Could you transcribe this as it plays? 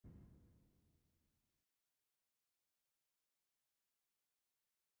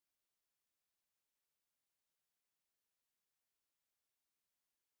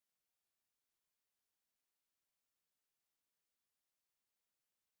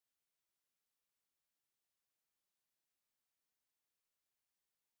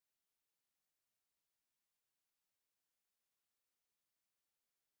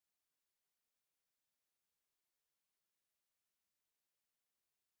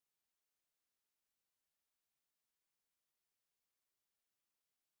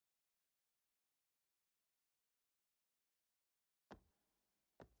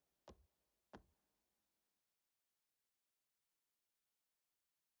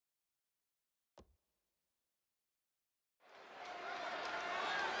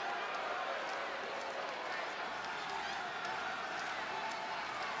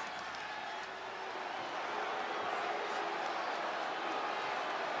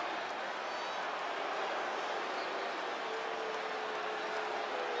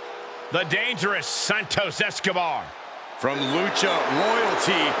the dangerous Santos Escobar. From Lucha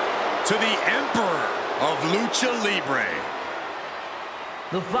royalty to the Emperor of Lucha Libre.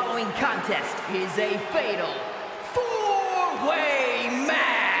 The following contest is a fatal four-way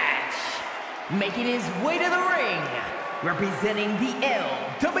match. Making his way to the ring, representing the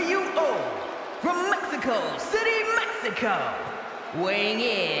LWO from Mexico City, Mexico. Weighing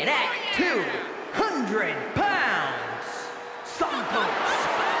in at 200 pounds, Santos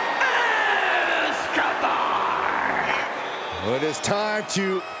Escobar. Well, it is time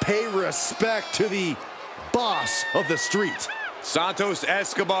to pay respect to the boss of the street. Santos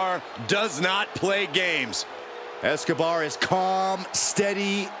Escobar does not play games. Escobar is calm,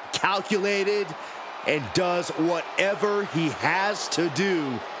 steady, calculated, and does whatever he has to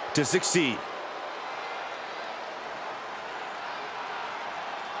do to succeed.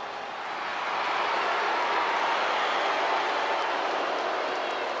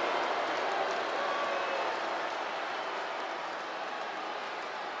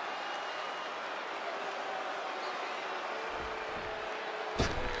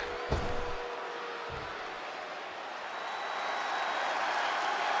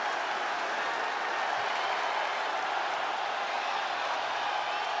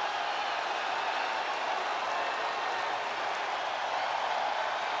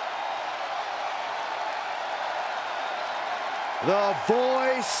 The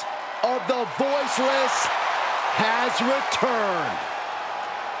voice of the voiceless has returned.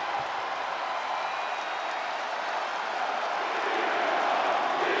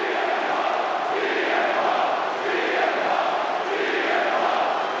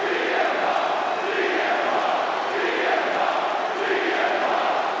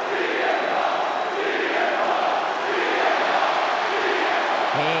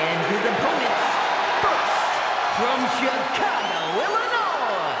 And his opponents, first from Chicago,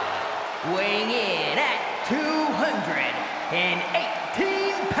 Illinois, weighing in at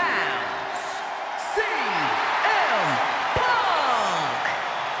 218 pounds, CM Punk.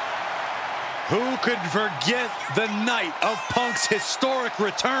 Who could forget the night of Punk's historic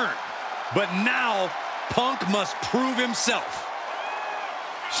return? But now, Punk must prove himself.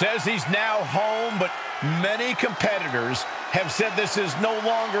 Says he's now home, but many competitors have said this is no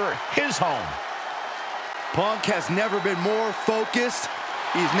longer his home. Punk has never been more focused.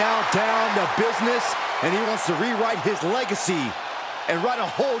 He's now down to business, and he wants to rewrite his legacy and write a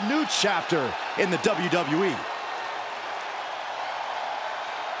whole new chapter in the WWE.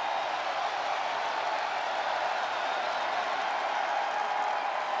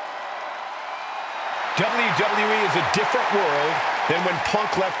 WWE is a different world than when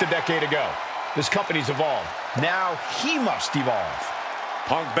Punk left a decade ago. This company's evolved. Now he must evolve.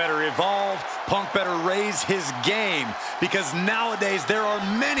 Punk better evolve, Punk better raise his game, because nowadays there are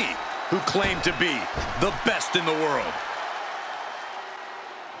many who claim to be the best in the world.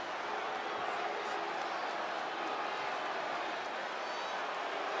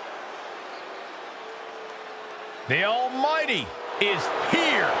 The Almighty is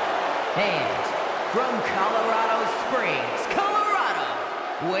here. And from Colorado Springs, Colorado,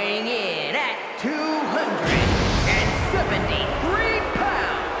 weighing in at 273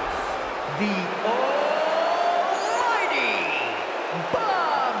 pounds, the Almighty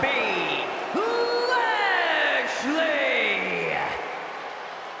Bobby Lashley.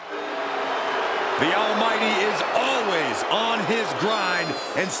 The Almighty is always on his grind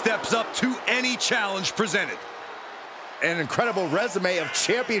and steps up to any challenge presented. An incredible resume of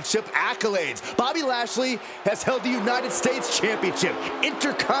championship accolades. Bobby Lashley has held the United States Championship,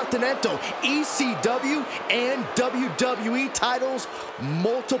 Intercontinental, ECW, and WWE titles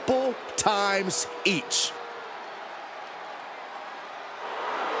multiple times each.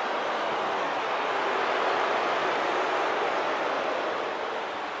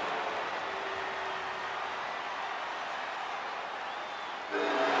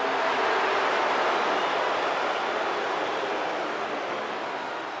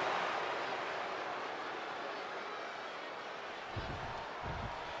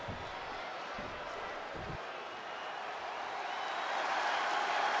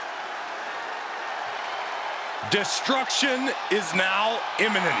 Destruction is now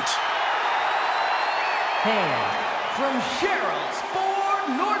imminent. And from Sherrills Ford,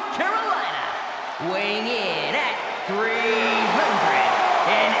 North Carolina, weighing in at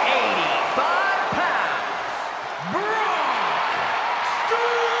 385 pounds, Braun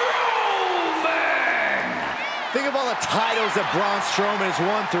Strowman. Think of all the titles that Braun Strowman has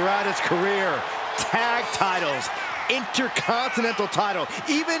won throughout his career. Tag titles, Intercontinental title,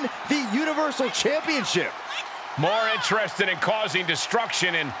 even the Universal Championship. More interested in causing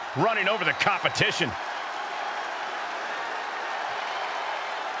destruction and running over the competition.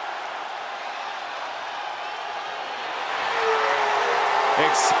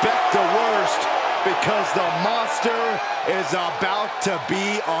 Expect the worst, because the monster is about to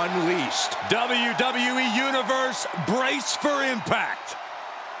be unleashed. WWE Universe, brace for impact.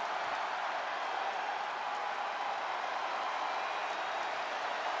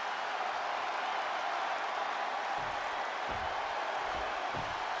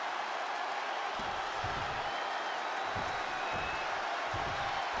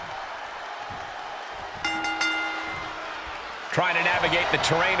 Trying to navigate the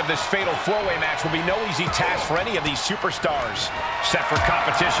terrain of this fatal four-way match will be no easy task for any of these superstars. Set for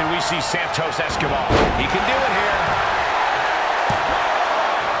competition, we see Santos Escobar. He can do it here.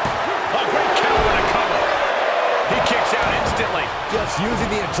 A great counter and a cover. He kicks out instantly. Just using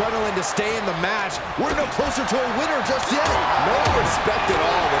the adrenaline to stay in the match. We're no closer to a winner just yet. No respect at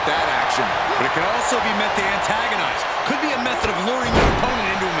all with that action. But it can also be meant to antagonize. Could be a method of luring your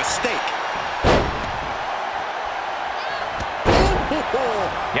opponent into a mistake.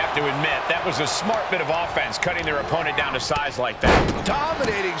 You have to admit, that was a smart bit of offense, cutting their opponent down to size like that.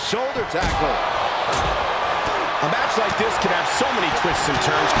 Dominating shoulder tackle. A match like this can have so many twists and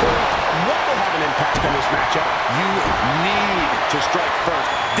turns. Corey, what will have an impact on this matchup? You need to strike first.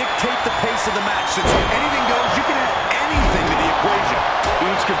 Dictate the pace of the match. Since anything goes, you can add anything to the equation.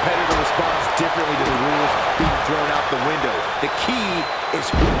 Each competitor responds differently to the rules being thrown out the window. The key is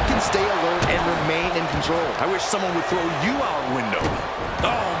who can stay alert and remain in control. I wish someone would throw you out a window.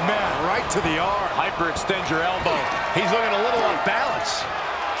 Oh, man, right to the arm. Hyperextend your elbow. He's looking a little off balance.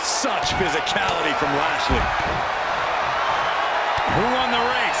 Such physicality from Lashley. Who won the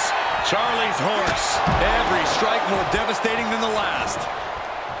race? Charlie's horse. Every strike more devastating than the last.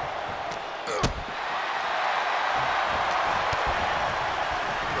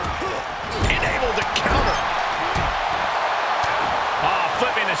 Enabled to counter. Oh,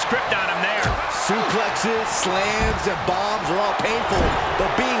 flipping the script on him there. Suplexes, slams, and bombs are all painful, but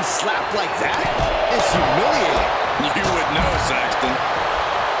being slapped like that is humiliating. You would know, Saxton.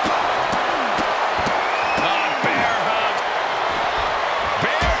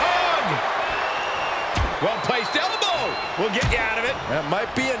 Well-placed elbow will get you out of it. That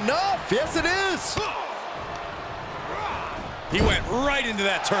might be enough. Yes, it is. He went right into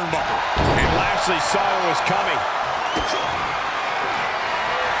that turnbuckle. And Lashley saw what was coming.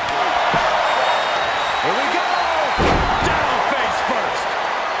 Here we go. Down face first.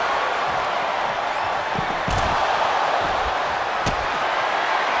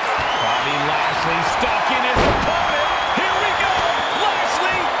 Bobby Lashley stuck in his opponent. Here we go.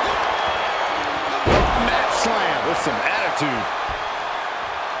 Lashley. Mat slam with some attitude.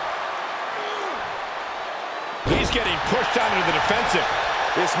 He's getting pushed onto the defensive.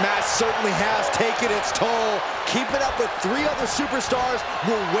 This match certainly has taken its toll. Keeping up with three other superstars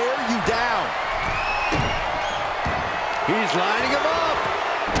will wear you down. He's lining him up.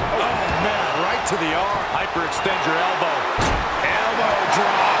 Oh, man, right to the arm. Hyperextend your elbow. Elbow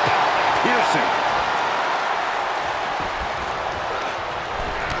drop. Piercing.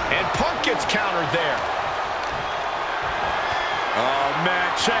 And Punk gets countered there. Oh,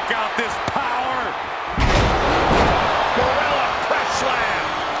 man, check out this power. Gorilla press slam.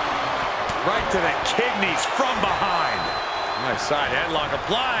 Right to the kidneys from behind. Nice side headlock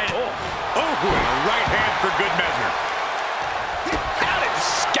applied. Oh, and a right hand for good measure. Had it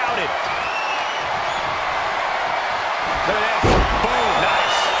scouted. Look at that. Boom.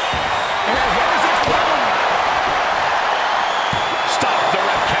 Nice. And here's this one. Stops the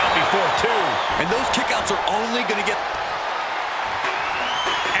ref count before two. And those kickouts are only going to get...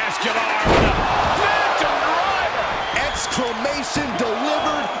 Escobar with a phantom driver. Exclamation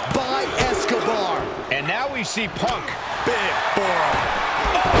delivered by Escobar. And now we see Punk. Big forearm.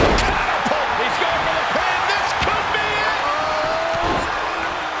 Oh, catapult. He's going for the pin. This could be it.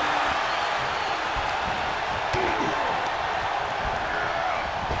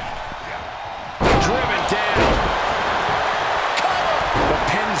 Driven down. Cover. The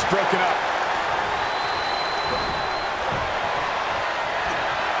pin's broken up.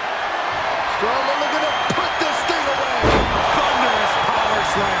 Strowman looking to put this thing away. Thunderous power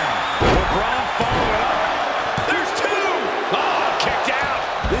slam. LeBron following it up. There's two. Oh, kicked out.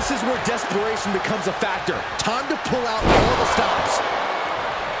 This is where desperation becomes a factor. Time to pull out all the stops.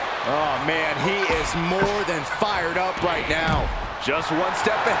 Oh, man, he is more than fired up right now. Just one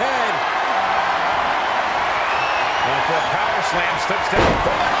step ahead. And for a power slam, slips down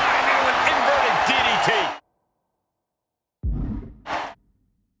from behind into an inverted DDT.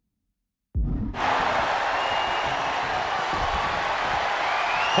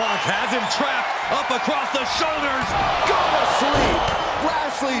 Punk has him trapped up across the shoulders. Go to sleep.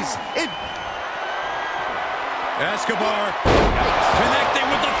 Lashley's in. Escobar connecting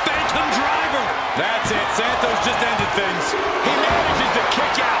with the Phantom Driver. That's it. Santos just ended things. He manages to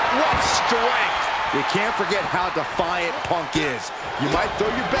kick out. What strength. You can't forget how defiant Punk is. You might throw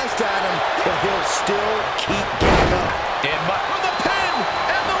your best at him, but he'll still keep getting up. And for the pin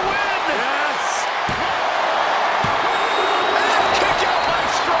and the win. Yes. And kick out by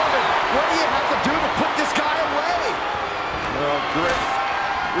Strowman. What do you have to do to put this guy away? Oh, great.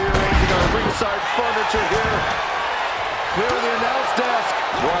 Rearranging our ringside furniture here. Clear the announce desk.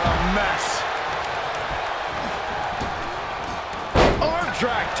 What a mess. Arm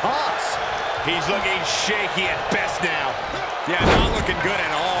drag toss. He's looking shaky at best now. Yeah, not looking good at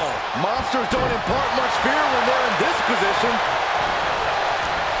all. Monsters don't impart much fear when they're in this position.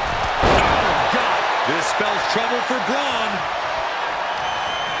 Oh, God. This spells trouble for Braun.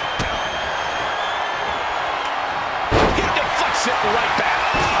 He deflects it right back.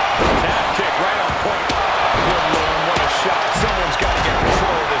 Calf kick right on point. Good Lord, what a shot. Someone's got to get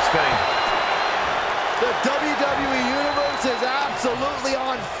control of this thing. The WWE Universe is absolutely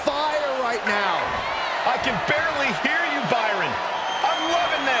on fire right now. I can barely hear you, Byron. I'm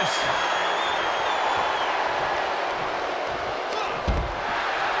loving this.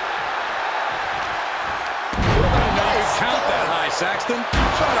 Nice Count that high, Saxton.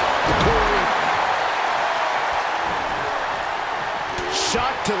 Shut up, Corey.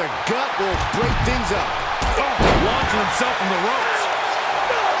 Shot to the gut will break things up. Oh, launching himself from the ropes.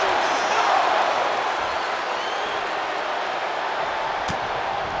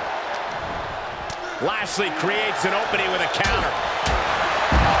 Lashley creates an opening with a counter.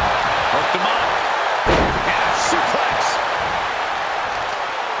 Hooked him up. And a suplex.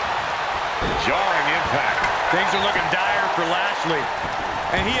 Jarring impact. Things are looking dire for Lashley.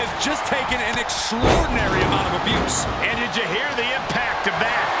 And he has just taken an extraordinary amount of abuse. And did you hear the impact of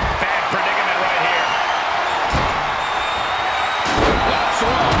that? Bad predicament right here.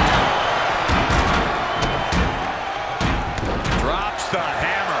 Drops the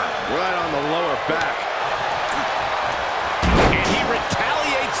hammer. Right on the lower back. And he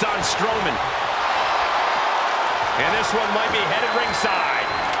retaliates on Strowman. And this one might be headed ringside.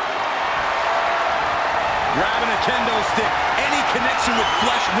 Grabbing a kendo stick. Any connection with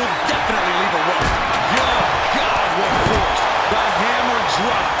flesh will definitely leave a rust. Oh, God, what force. The hammer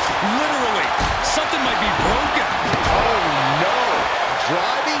dropped. Literally. Something might be broken. Oh, no.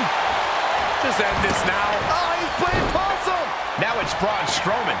 Driving? Just end this now. Oh, he's playing possum. Now it's Braun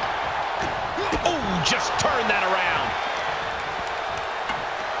Strowman. Oh, just turn that around.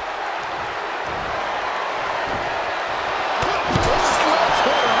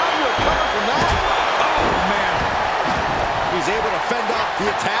 Sledgehammer. How do you recover from that? Oh, man. He's able to fend off the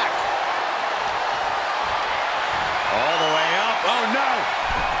attack. All the way up. Oh, no.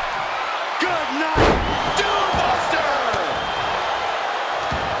 Good night. Doombuster!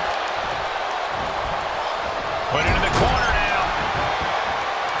 Put it in the corner now.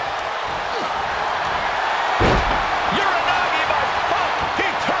 Uranagi by Punk. He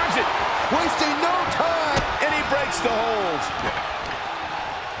turns it. Wasting no time. And he breaks the hold.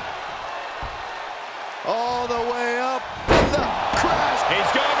 All the way up. And the crash.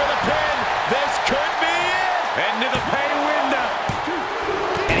 He's going for the pin. This could be it. Into the pay window.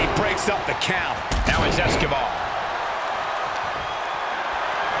 And he breaks up the count. Now it's Escobar.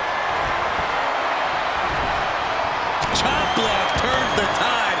 Chop block turns the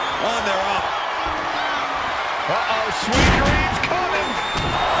tide on their own. Uh-oh, sweet dreams coming.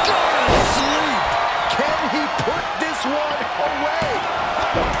 Go to sleep. Can he put this one away?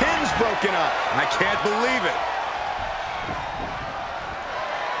 The pin's broken up. I can't believe it.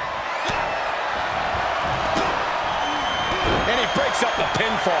 And he breaks up the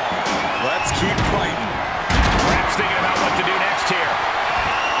pinfall. Let's keep fighting. Perhaps thinking about what to do next here.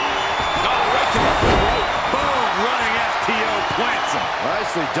 Oh, right to the throat. Boom, running FTO plants him.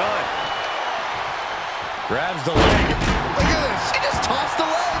 Nicely done. Grabs the leg. Look at this. He just tossed the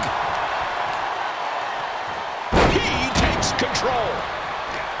leg. He takes control.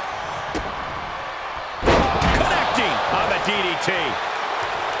 Connecting on the DDT.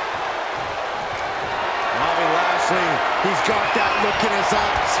 Bobby Lashley, he's got that look in his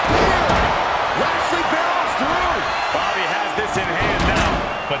eyes. Spear! Lashley barrels through. Bobby has this in hand now.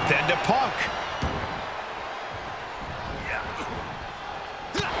 But then to Punk.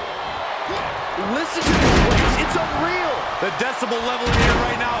 Listen to this place. It's unreal. The decibel level in here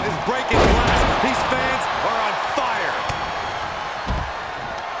right now is breaking glass. These fans are on fire.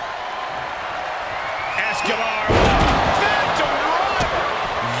 Escobar. Phantom Driver.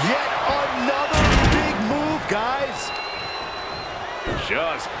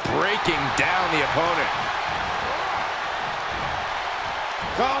 Just breaking down the opponent.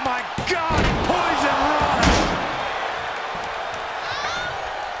 Oh my God, poison rush!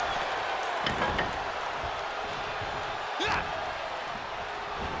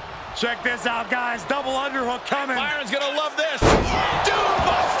 Check this out, guys. Double underhook coming. Byron's gonna love this. Buster!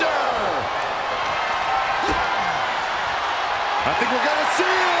 I think we're gonna see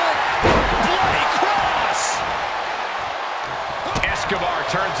it. Bloody cross! Escobar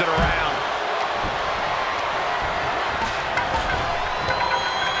turns it around.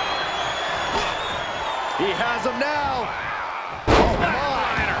 He has him now. Oh my!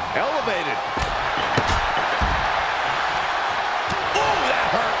 Elevated. Ooh, that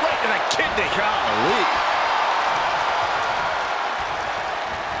hurt right to the kidney. Golly.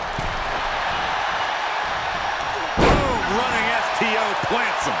 Boom, running STO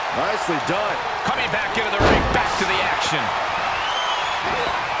plants him. Nicely done. Coming back into the ring, back to the action.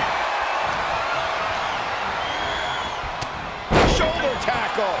 Shoulder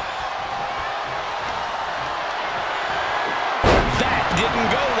tackle. That didn't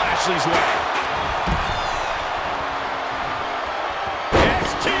go Lashley's way.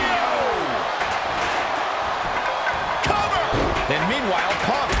 STO! Cover! Then meanwhile,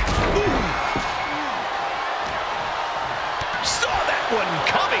 Punk. Ooh. Saw that one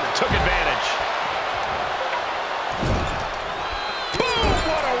coming, took advantage. Boom,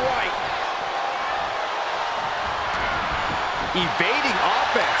 what a right. Evading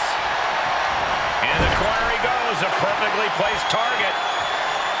offense. And the corner he goes, a perfectly placed target.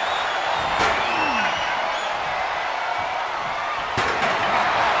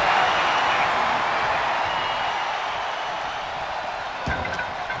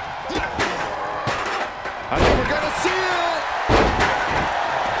 I think we're gonna see it.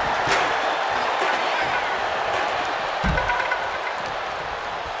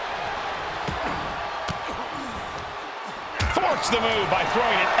 Forks the move by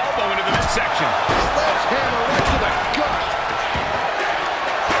throwing an elbow into the midsection. Sledgehammer right to the gut.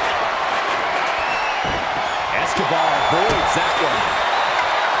 Escobar avoids that one.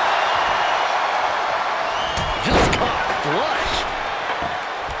 Just caught flush.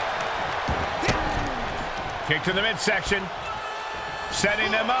 Kick to the midsection.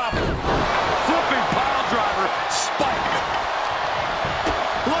 Setting them up. Flipping pile driver, spiked.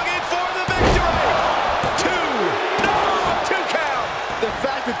 Looking for the victory. Two count. The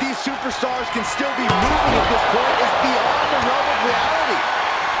fact that these superstars can still be moving at this point is beyond the realm of reality.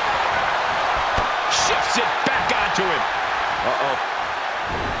 Shifts it back onto him. Uh-oh.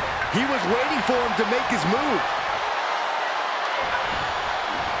 He was waiting for him to make his move.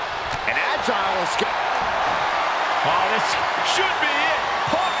 An agile escape. Oh, this should be it.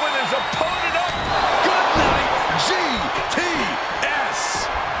 Punk with his opponent up. Good night, GTS.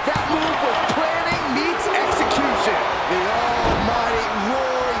 That move was planning meets execution. The almighty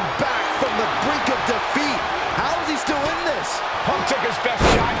roaring back from the brink of defeat. How is he still in this? Punk took his best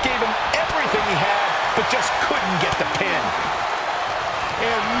shot, gave him everything he had, but just couldn't get the pin.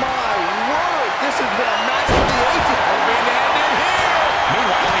 And my word, this has been a match for the ages. Hoping to end it here.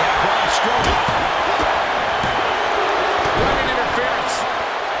 Meanwhile, we have Braun Strowman. Running interference.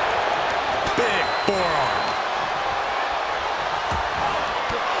 Big forearm.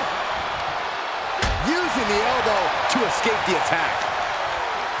 Using the elbow to escape the attack.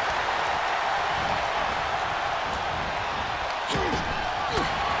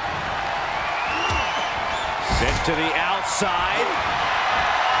 Sent to the outside.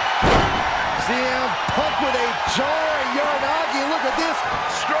 CM Punk with a jarring Uranagi. Look at this.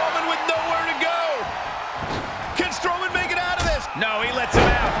 Strowman with nowhere to go. Can Strowman make it out of this? No, he lets him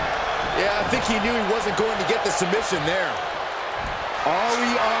out. Yeah, I think he knew he wasn't going to get the submission there. Are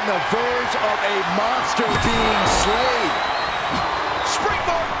we on the verge of a monster being slayed?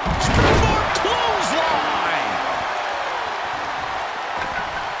 Springboard clothesline.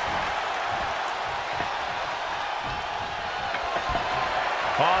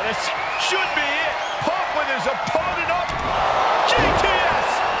 Oh, this should be it. Punk with his opponent up. GTS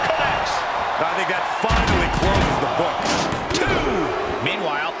connects. I think that finally closes the book. Two.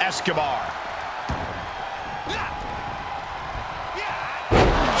 Meanwhile, Escobar.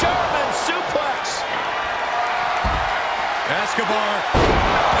 German suplex. Escobar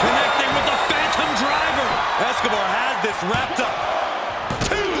connecting with the Phantom Driver. Escobar has this wrapped up.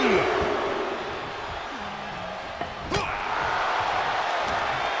 Two.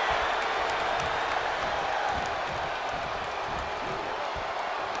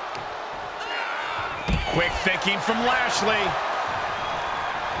 Quick thinking from Lashley.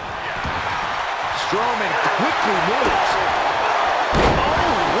 Strowman quickly moves. Oh,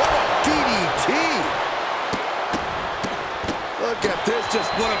 look at this,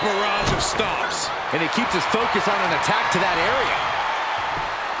 just what a barrage of stops. and he keeps his focus on an attack to that area.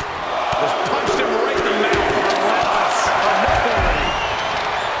 Just punched him right in the mouth. Relentless. Enough already.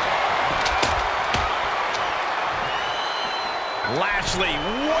 Lashley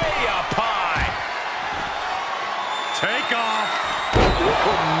way up high. Take off.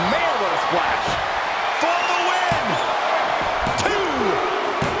 Oh, man, what a splash. For the win.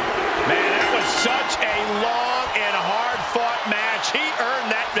 2. Man, that was such a long and hard-fought match. He earned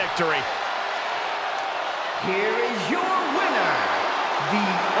that victory. Here is your winner, the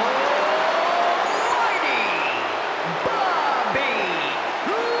almighty Bobby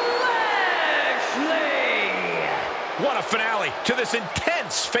Lashley. What a finale to this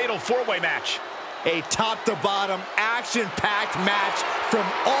intense fatal 4-way match. A top-to-bottom, action-packed match from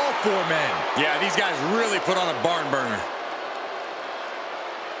all 4 men. Yeah, these guys really put on a barn burner.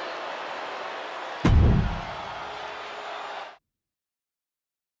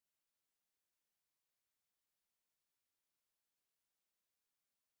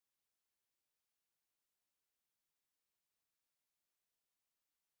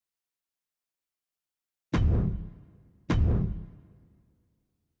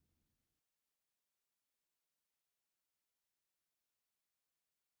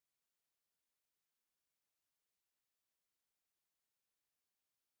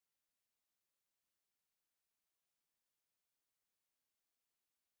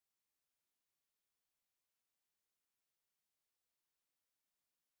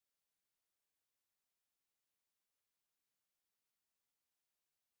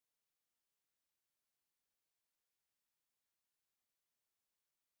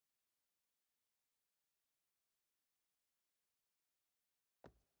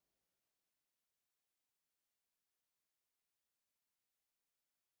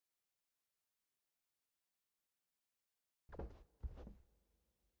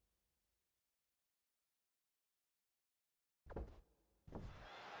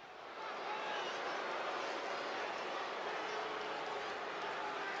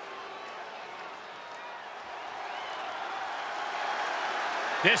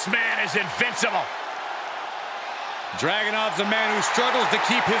 This man is invincible. Dragunov's a man who struggles to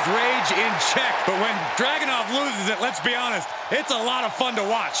keep his rage in check, but when Dragunov loses it, let's be honest, it's a lot of fun to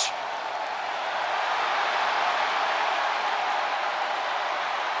watch.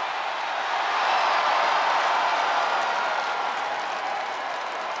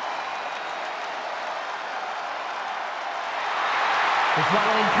 The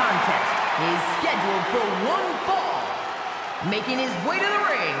following contest is scheduled for one fall. Making his way to the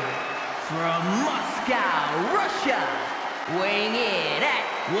ring from Moscow, Russia, weighing in at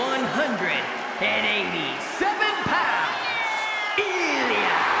 187 pounds,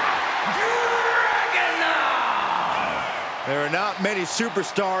 Ilya Dragunov. There are not many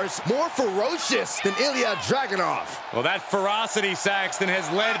superstars more ferocious than Ilya Dragunov. Well, that ferocity, Saxton, has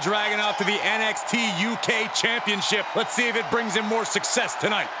led Dragunov to the NXT UK Championship. Let's see if it brings him more success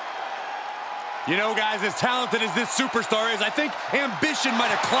tonight. You know, guys, as talented as this superstar is, I think ambition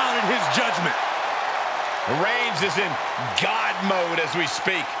might have clouded his judgment. Reigns is in God mode as we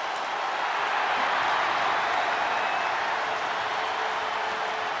speak.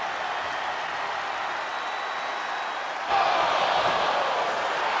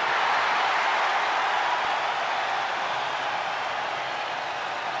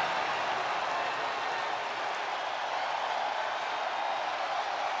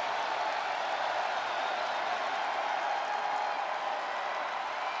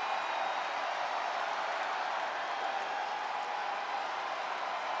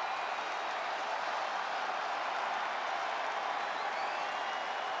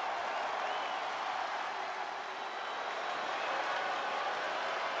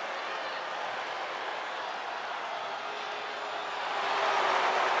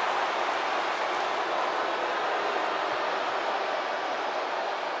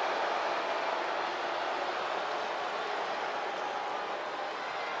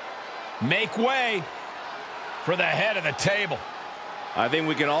 Make way for the head of the table. I think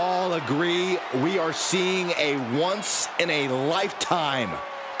we can all agree we are seeing a once-in-a-lifetime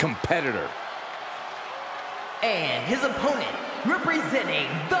competitor. And his opponent, representing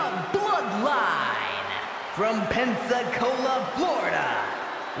the Bloodline, from Pensacola, Florida,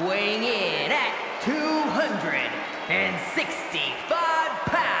 weighing in at 265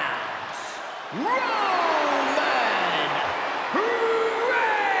 pounds, Roman Reigns!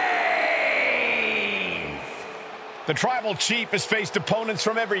 The Tribal Chief has faced opponents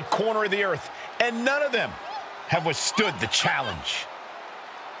from every corner of the earth, and none of them have withstood the challenge.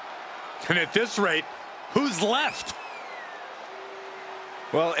 And at this rate, who's left?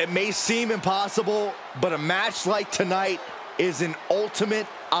 Well, it may seem impossible, but a match like tonight is an ultimate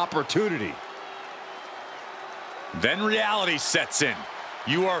opportunity. Then reality sets in.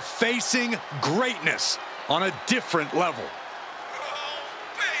 You are facing greatness on a different level. Oh,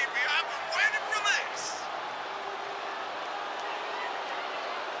 baby, I've been waiting for this.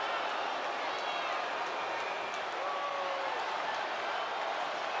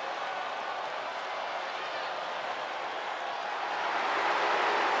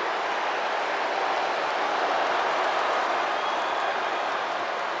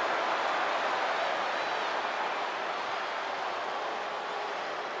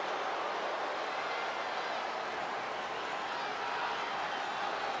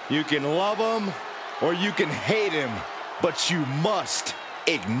 You can love him or you can hate him, but you must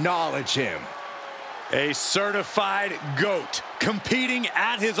acknowledge him. A certified GOAT, competing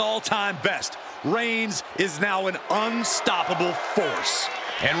at his all-time best. Reigns is now an unstoppable force.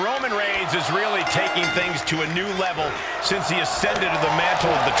 And Roman Reigns is really taking things to a new level since he ascended to the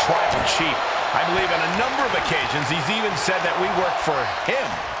mantle of the Tribal Chief. I believe on a number of occasions he's even said that we work for him.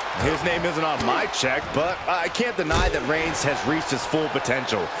 His name isn't on my check, but I can't deny that Reigns has reached his full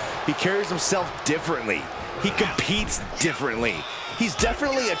potential. He carries himself differently. He competes differently. He's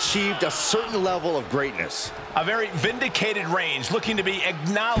definitely achieved a certain level of greatness. A very vindicated Reigns looking to be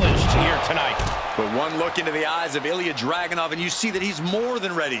acknowledged here tonight. But one look into the eyes of Ilya Dragunov and you see that he's more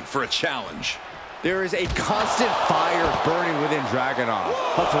than ready for a challenge. There is a constant fire burning within Dragunov,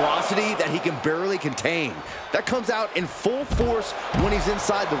 a ferocity that he can barely contain. That comes out in full force when he's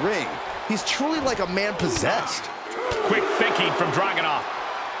inside the ring. He's truly like a man possessed. Quick thinking from Dragunov.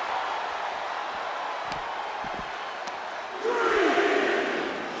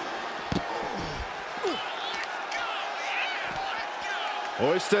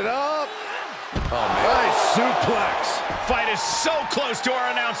 Hoisted up. Oh, man. Nice suplex. Fight is so close to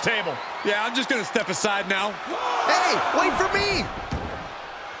our announce table. Yeah, I'm just going to step aside now. Hey, wait for me.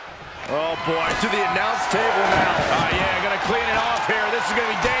 Oh, boy, to the announce table now. Oh, yeah, gonna clean it off here. This is gonna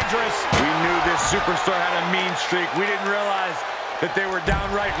be dangerous. We knew this superstar had a mean streak. We didn't realize that they were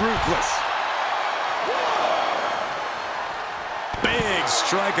downright ruthless. Big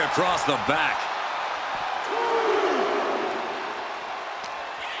strike across the back.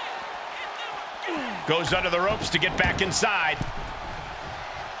 Goes under the ropes to get back inside.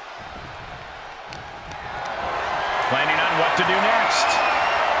 Planning on what to do next.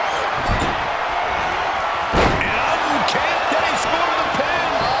 And can he score the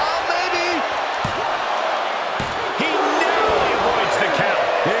pin? Oh, maybe. He narrowly avoids the count.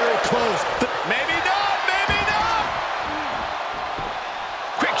 Very close. Maybe not, maybe not.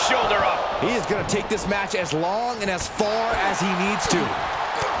 Quick shoulder up. He is going to take this match as long and as far as he needs to.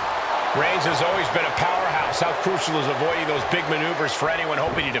 Reigns has always been a powerhouse. How crucial is avoiding those big maneuvers for anyone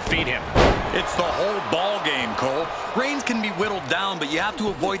hoping to defeat him? It's the whole ball game, Cole. Reigns can be whittled down, but you have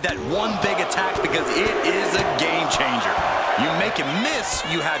to avoid that one big attack because it is a game changer. You make him miss,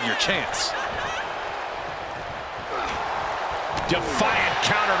 you have your chance. Defiant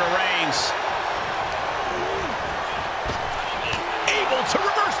counter to Reigns. Able to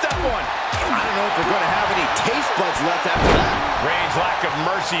reverse that one. I don't know if they're going to have any taste buds left after that. Reigns' lack of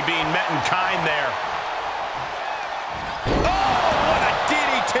mercy being met in kind there. Oh, what a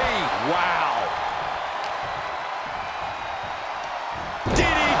DDT! Wow.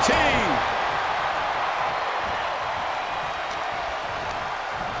 DDT!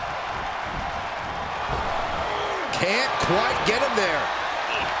 Can't quite get him there.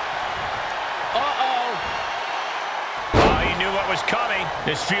 He knew what was coming.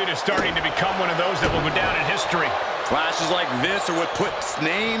 This feud is starting to become one of those that will go down in history. Clashes like this are what puts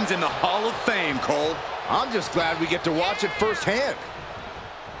names in the Hall of Fame, Cole. I'm just glad we get to watch it firsthand.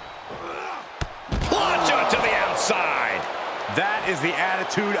 Plancha to the outside. That is the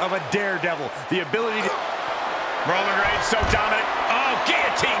attitude of a daredevil. The ability to... Roman Reigns so dominant. Oh,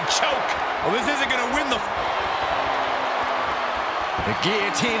 guillotine choke. Well, this isn't going to win the... The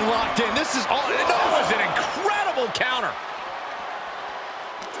guillotine locked in. This is all... That was an incredible counter.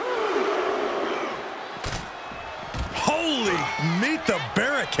 Holy, meet the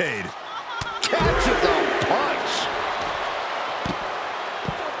barricade. Catches a punch.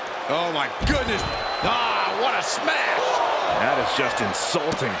 Oh, my goodness. Ah, what a smash. That is just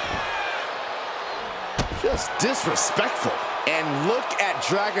insulting. Just disrespectful. And look at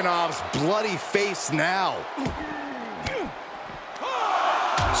Dragunov's bloody face now.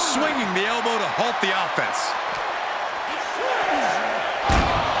 Swinging the elbow to halt the offense.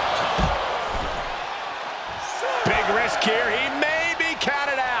 Big risk here. He may be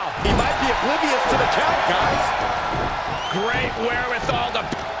counted out. He might be oblivious to the count, guys. great wherewithal to...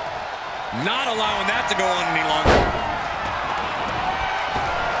 Not allowing that to go on any longer.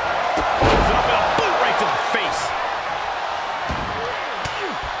 Pulls up with a boot right to the face.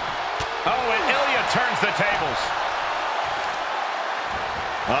 Oh, and Ilya turns the tables.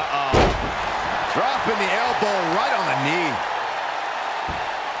 Uh-oh. Dropping the elbow right on the knee.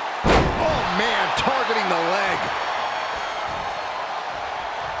 Oh, man, targeting the leg.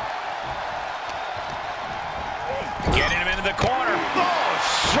 Getting him into the corner. Oh,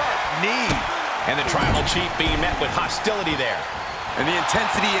 sharp knee. And the Tribal Chief being met with hostility there. And the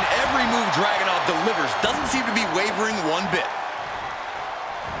intensity in every move Dragunov delivers doesn't seem to be wavering one bit.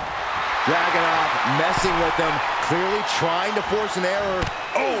 Dragunov messing with him, clearly trying to force an error.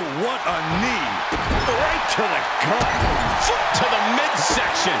 Oh, what a knee. Right to the gut. Foot to the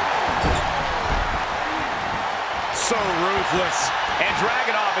midsection. So ruthless. And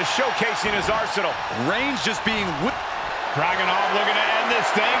Dragunov is showcasing his arsenal. Reigns just being whipped. Dragunov looking to end this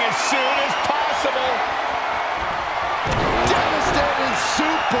thing as soon as possible. Devastating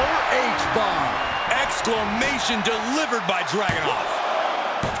Super H-bomb. Exclamation delivered by Dragunov.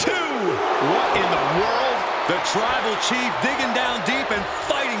 2. What in the world? The Tribal Chief digging down deep and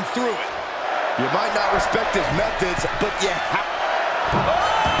fighting through it. You might not respect his methods, but you have... Oh!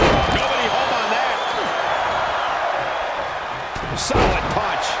 Nobody home on that. Solid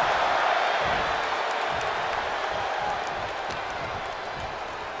punch.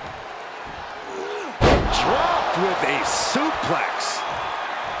 Dropped with a suplex.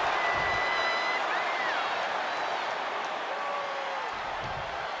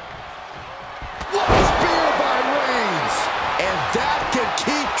 Spear by Reigns. And that can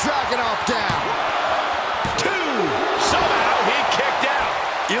keep Dragunov down. 2. Somehow he kicked out.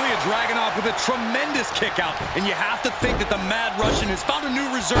 Ilya Dragunov with a tremendous kick out, and you have to think that the Mad Russian has found a new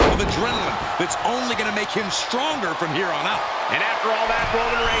reserve of adrenaline that's only going to make him stronger from here on out. And after all that,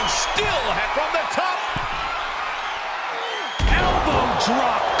 Roman Reigns still had from the top. Elbow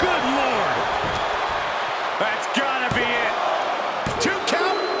drop, good Lord. That's gotta be it. 2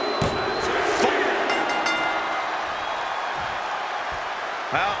 count.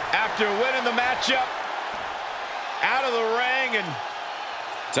 Well, after winning the matchup, out of the ring and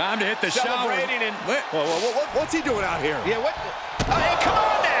time to hit the shower. celebrating and... What's he doing out here? Yeah, what? Oh, hey, come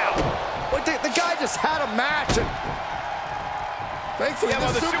on now. What, the guy just had a match. And thankfully, Yeah,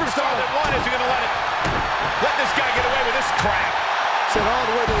 well, the the superstar that won isn't going to let this guy get away with this crap. Sent all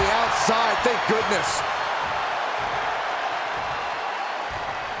the way to the outside. Thank goodness.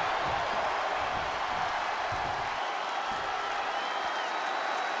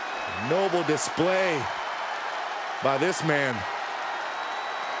 Noble display by this man.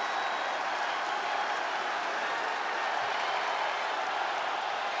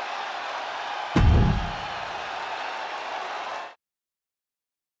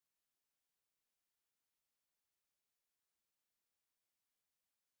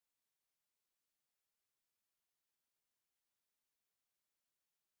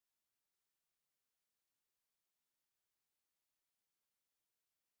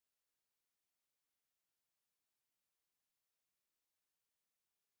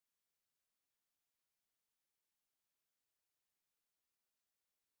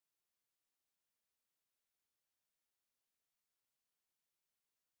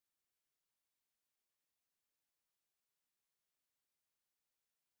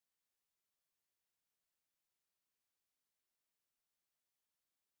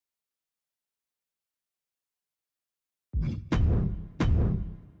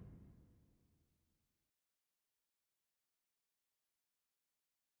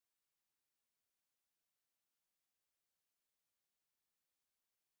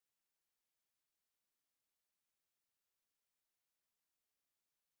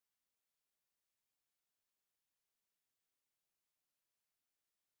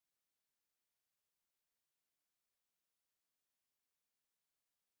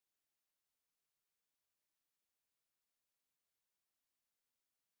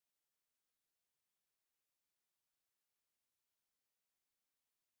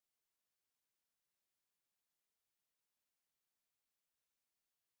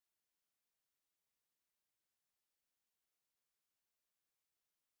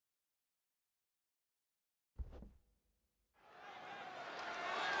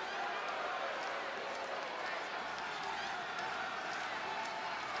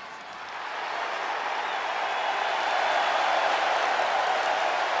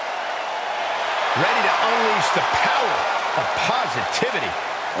 Ready to unleash the power of positivity.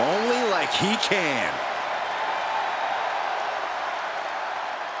 Only like he can.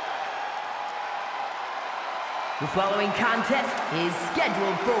 The following contest is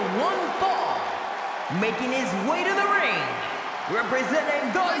scheduled for one fall. Making his way to the ring,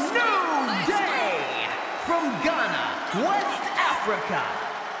 representing the New Day from Ghana, West Africa,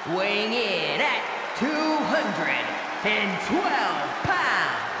 weighing in at 212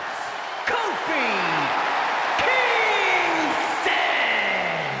 pounds, Kofi Kingston!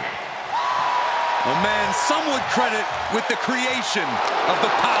 A man some would credit with the creation of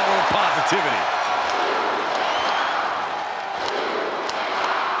the power of positivity.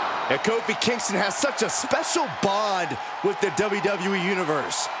 And Kofi Kingston has such a special bond with the WWE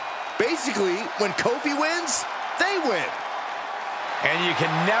Universe. Basically, when Kofi wins, they win. And you can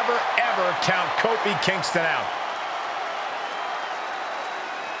never, ever count Kofi Kingston out.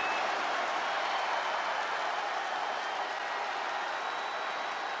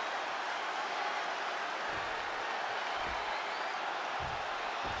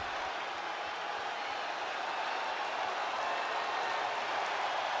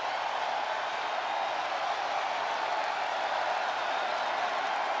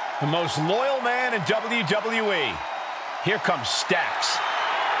 The most loyal man in WWE. Here comes Stacks.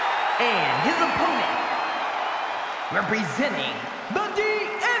 And his opponent, representing the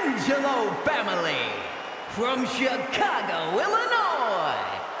D'Angelo family from Chicago, Illinois,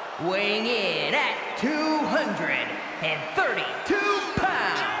 weighing in at 232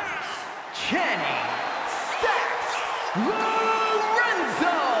 pounds, Channing Stacks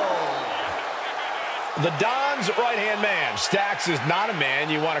Lorenzo. The Don's right-hand man. Stacks is not a man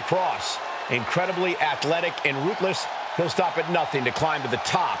you want to cross. Incredibly athletic and ruthless, he'll stop at nothing to climb to the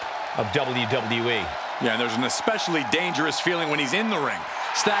top of WWE. Yeah, and there's an especially dangerous feeling when he's in the ring.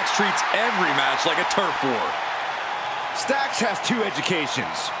 Stacks treats every match like a turf war. Stacks has two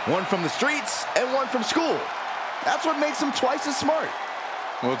educations, one from the streets and one from school. That's what makes him twice as smart.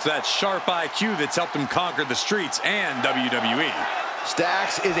 Well, it's that sharp IQ that's helped him conquer the streets and WWE.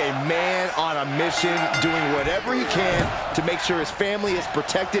 Stacks is a man on a mission, doing whatever he can to make sure his family is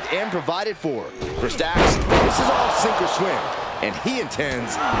protected and provided for. For Stacks, this is all sink or swim, and he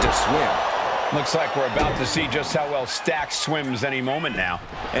intends to swim. Looks like we're about to see just how well Stacks swims any moment now.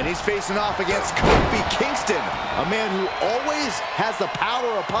 And he's facing off against Kofi Kingston, a man who always has the power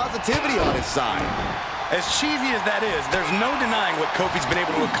of positivity on his side. As cheesy as that is, there's no denying what Kofi's been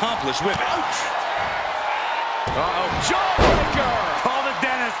able to accomplish with it. Uh-oh, jawbreaker! Call the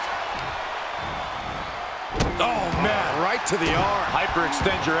dentist. Oh, man, right to the arm.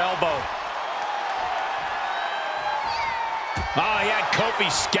 Hyperextend your elbow. Oh, he had Kofi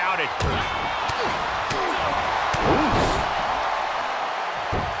scouted.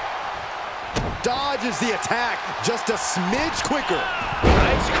 Dodges the attack just a smidge quicker.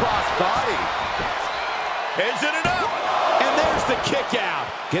 Nice cross body. Is it enough? And there's the kick out.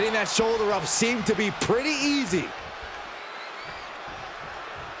 Getting that shoulder up seemed to be pretty easy.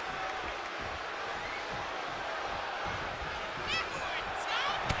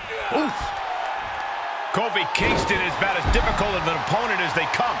 Oof. Kofi Kingston is about as difficult of an opponent as they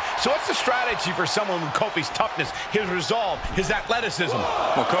come. So what's the strategy for someone with Kofi's toughness, his resolve, his athleticism?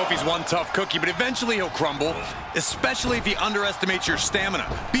 Well, Kofi's one tough cookie, but eventually he'll crumble, especially if he underestimates your stamina.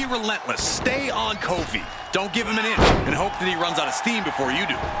 Be relentless. Stay on Kofi. Don't give him an inch and hope that he runs out of steam before you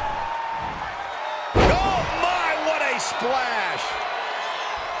do. Oh, my, what a splash.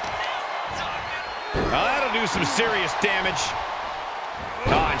 Well, that'll do some serious damage.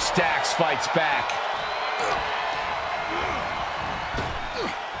 Oh, and Stacks fights back.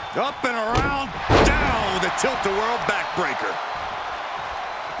 Up and around, down with a tilt-the-world backbreaker.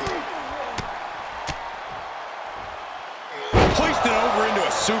 Hoisted over into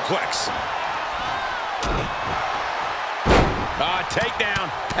a suplex. Takedown,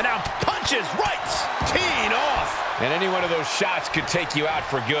 and now punches, rights, teeing off. And any one of those shots could take you out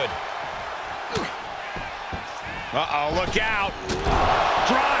for good. Uh-oh, look out.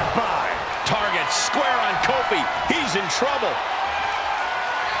 Drive-by. Target square on Kofi. He's in trouble.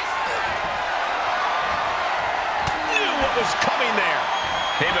 Knew what was coming there.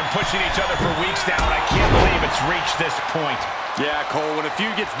 They've been pushing each other for weeks now, and I can't believe it's reached this point. Yeah, Cole, when a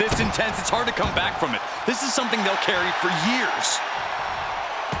feud gets this intense, it's hard to come back from it. This is something they'll carry for years.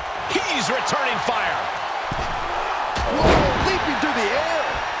 He's returning fire. Whoa, leaping through the air.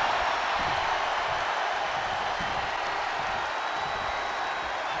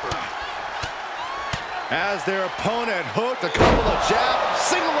 As their opponent hooked a couple of jabs,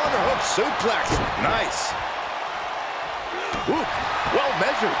 single underhook suplex. Nice. Ooh, well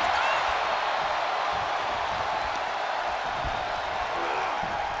measured.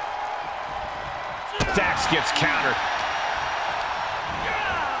 Stacks gets countered.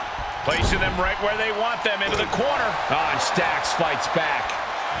 Placing them right where they want them, into the corner. Oh, and Stacks fights back.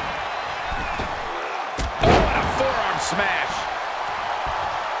 Oh, and a forearm smash.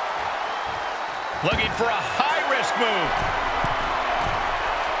 Looking for a high-risk move.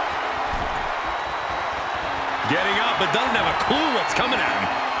 Getting up, but doesn't have a clue what's coming at him.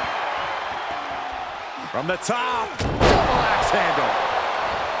 From the top, double axe handle.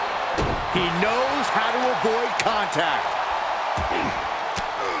 He knows how to avoid contact.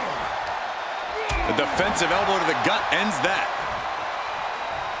 The defensive elbow to the gut ends that.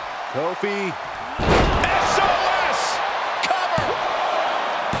 Kofi. SOS! Cover!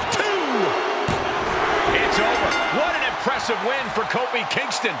 2! It's over. What an impressive win for Kofi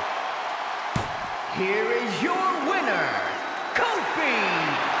Kingston. Here is your winner, Kofi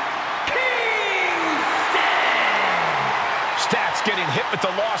Kingston! Stacks getting hit with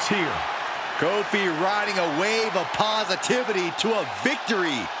the loss here. Kofi riding a wave of positivity to a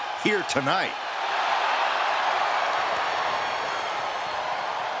victory here tonight.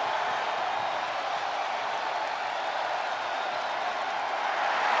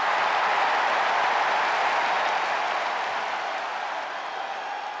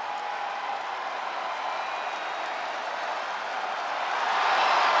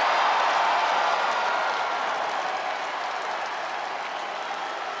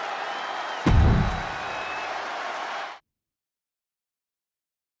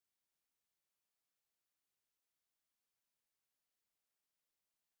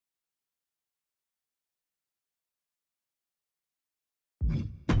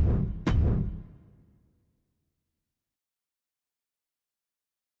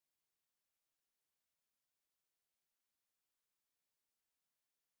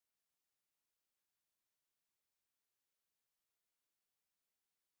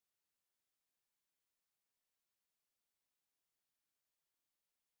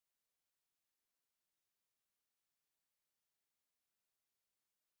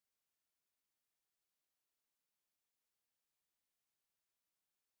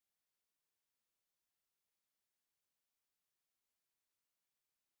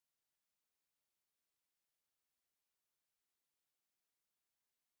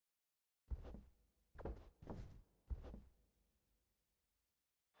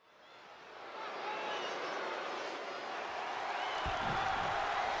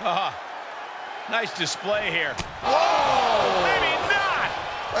 Nice display here. Whoa! Maybe not!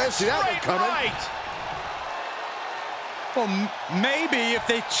 I didn't see that one coming. Right. Well, maybe if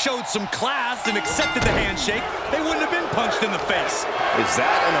they showed some class and accepted the handshake, they wouldn't have been punched in the face. Is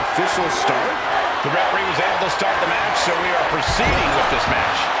that an official start? The referee was able to start the match, so we are proceeding with this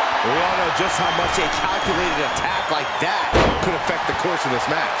match. We all know just how much a calculated attack like that could affect the course of this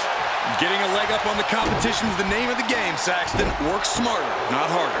match. Getting a leg up on the competition is the name of the game, Saxton. Work smarter,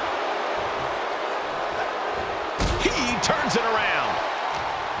 not harder. He turns it around.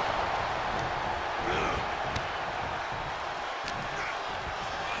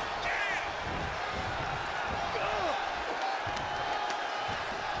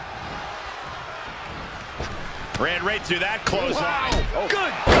 Ran right through that clothesline. Wow. Oh.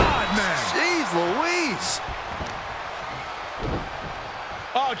 Good God, man. Jeez Louise.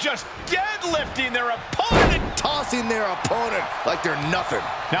 Oh, just deadlifting their opponent. Tossing their opponent like they're nothing.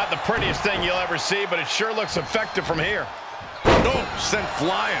 Not the prettiest thing you'll ever see, but it sure looks effective from here. Oh, sent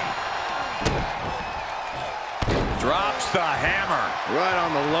flying. Drops the hammer. Right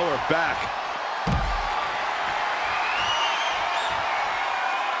on the lower back.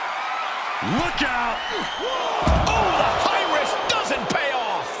 Look out! Oh, the high risk doesn't pay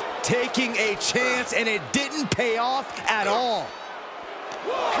off. Taking a chance, and it didn't pay off at all.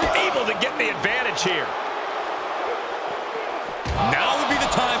 Able to get the advantage here. Now would be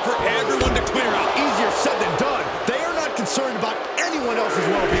the time for everyone to clear out. Easier said than done. They are not concerned about anyone else's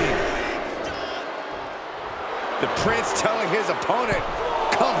well-being. The Prince telling his opponent,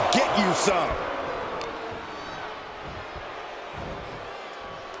 come get you some.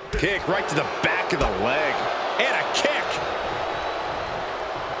 Kick right to the back of the leg. And a kick.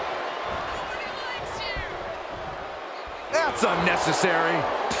 That's unnecessary.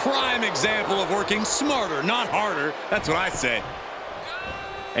 Prime example of working smarter, not harder. That's what I say.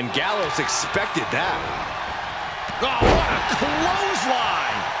 And Gallows expected that. Oh, what a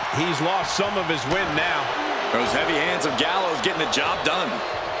clothesline. He's lost some of his wind now. Those heavy hands of Gallows getting the job done.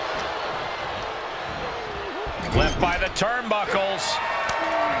 Left by the turnbuckles.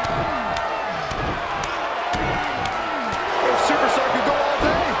 Superstar could go all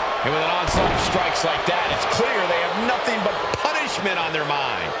day. And with an onslaught of strikes like that, it's clear they have nothing but punishment on their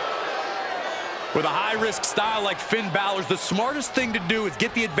mind. With a high-risk style like Finn Balor's, the smartest thing to do is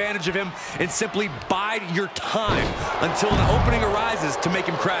get the advantage of him and simply bide your time until an opening arises to make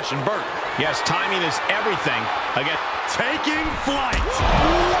him crash and burn. Yes, timing is everything. Again, taking flight.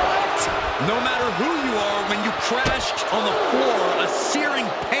 What? No matter who you are, when you crash on the floor, a searing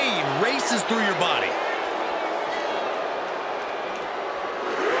pain races through your body.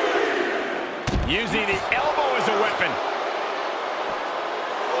 Using the elbow as a weapon.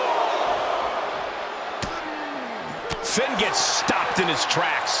 Finn gets stopped in his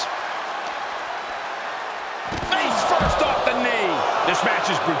tracks. Face first off the knee. This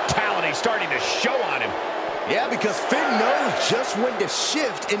match's brutality starting to show on him. Yeah, because Finn knows just when to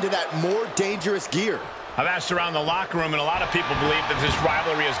shift into that more dangerous gear. I've asked around the locker room, and a lot of people believe that this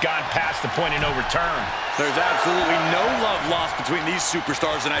rivalry has gone past the point of no return. There's absolutely no love lost between these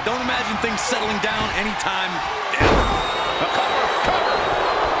superstars, and I don't imagine things settling down anytime ever. A cover.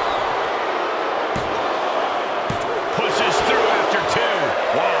 Pushes through after two.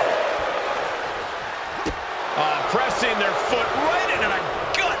 Wow. Pressing their foot right into the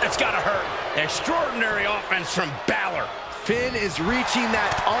gut. That's got to hurt. Extraordinary offense from Balor. Finn is reaching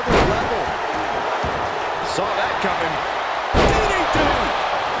that other level. Saw that coming. DDT!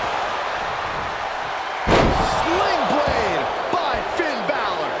 Sling blade by Finn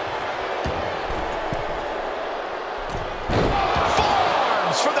Balor.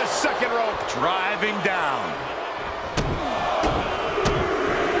 Forearms for the second rope. Driving down.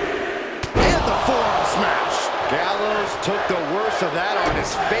 And the forearm smash. Gallows took the worst of that on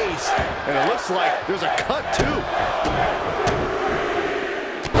his face. And it looks like there's a cut too.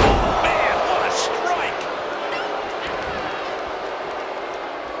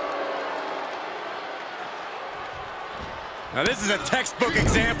 Now this is a textbook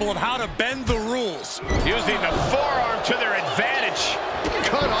example of how to bend the rules. Using the forearm to their advantage.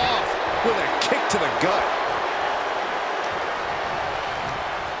 Cut off with a kick to the gut.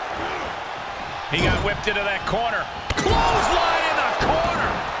 He got whipped into that corner. Clothesline in the corner.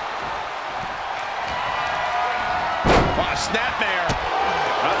 Oh, snapmare.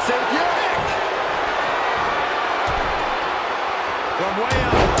 Not safe yet. From way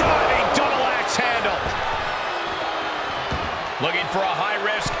up, diving double axe handle. Looking for a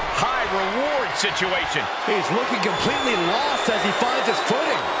high-risk, high-reward situation. He's looking completely lost as he finds his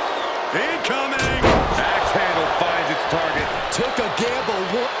footing. Incoming! Axe handle finds its target. Took a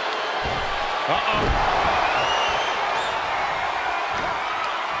gamble. Uh-oh.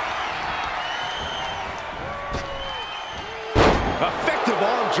 Effective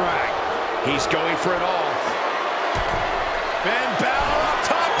arm drag. He's going for it all. Finn Balor up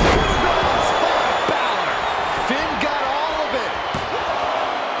top. Balor. Finn got all of it.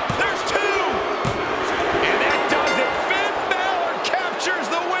 There's two. And that does it. Finn Balor captures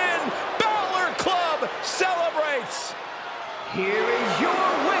the win. Balor Club celebrates. Here is your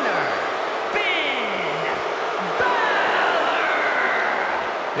winner, Finn Balor!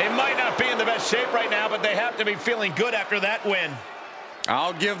 They might not be in the best shape right now, but they have to be feeling good after that win.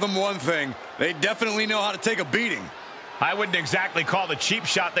 I'll give them one thing. They definitely know how to take a beating. I wouldn't exactly call the cheap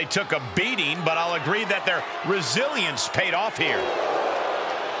shot they took a beating, but I'll agree that their resilience paid off here.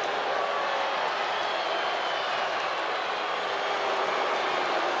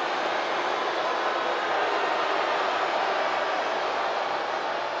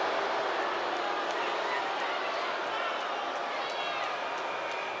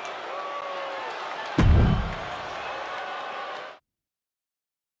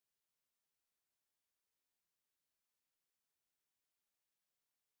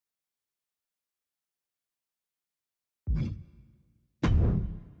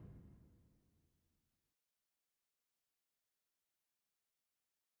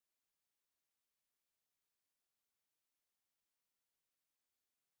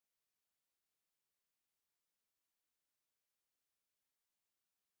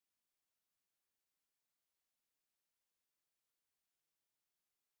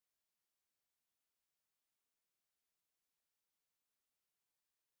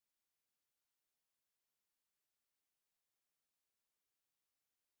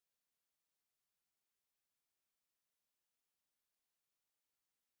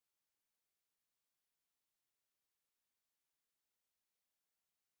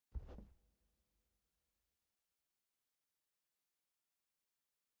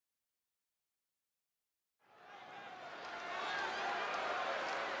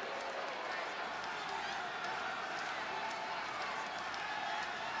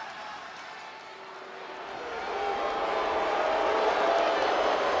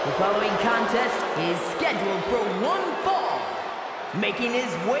 The following contest is scheduled for one fall. Making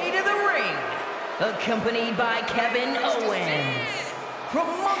his way to the ring, accompanied by Kevin Owens. From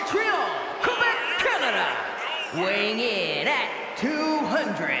Montreal, Quebec, Canada, weighing in at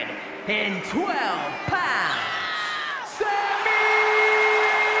 212 pounds, Sami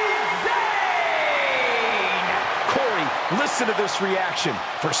Zayn! Corey, listen to this reaction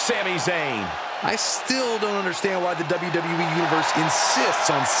for Sami Zayn. I still don't understand why the WWE Universe insists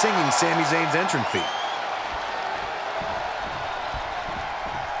on singing Sami Zayn's entrance theme.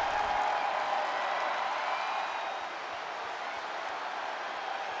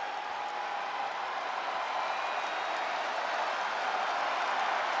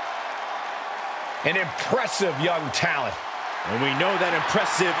 An impressive young talent. And we know that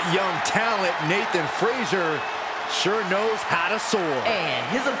impressive young talent, Nathan Frazier, sure knows how to soar. And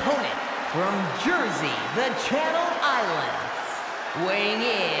his opponent from Jersey, the Channel Islands, weighing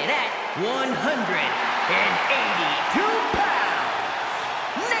in at 182 pounds,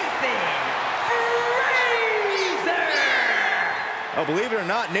 Nathan Frazier! Oh, believe it or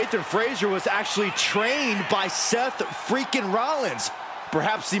not, Nathan Frazier was actually trained by Seth freaking Rollins,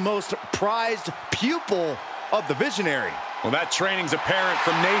 perhaps the most prized pupil of the Visionary. Well, that training's apparent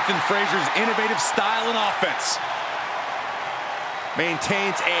from Nathan Frazier's innovative style and offense.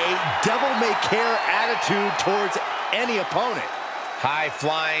 Maintains a devil-may-care attitude towards any opponent. High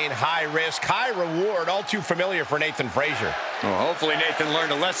flying, high risk, high reward, all too familiar for Nathan Frazier. Well, hopefully Nathan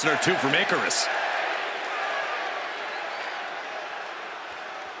learned a lesson or two from Icarus.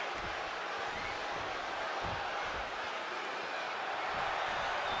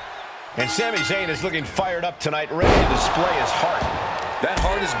 And Sami Zayn is looking fired up tonight, ready to display his heart. That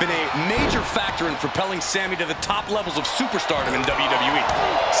heart has been a major factor in propelling Sami to the top levels of superstardom in WWE.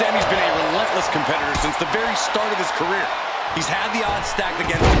 Sami's been a relentless competitor since the very start of his career. He's had the odds stacked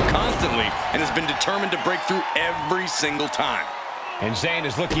against him constantly and has been determined to break through every single time. And Zayn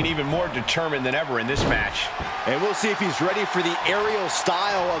is looking even more determined than ever in this match. And we'll see if he's ready for the aerial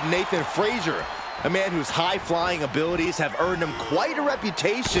style of Nathan Frazier, a man whose high-flying abilities have earned him quite a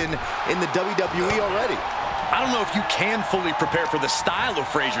reputation in the WWE already. I don't know if you can fully prepare for the style of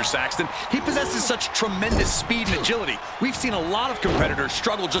Frazier, Saxton. He possesses such tremendous speed and agility. We've seen a lot of competitors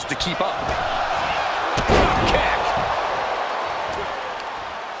struggle just to keep up. Drop kick.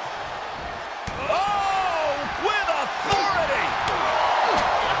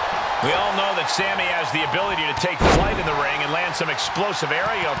 We all know that Sami has the ability to take flight in the ring and land some explosive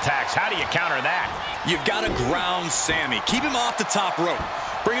aerial attacks. How do you counter that? You've got to ground Sami. Keep him off the top rope.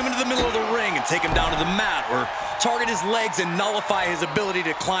 Bring him into the middle of the ring and take him down to the mat, or target his legs and nullify his ability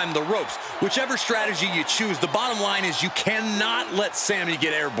to climb the ropes. Whichever strategy you choose, the bottom line is you cannot let Sami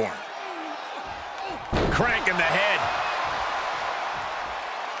get airborne. Crank in the head.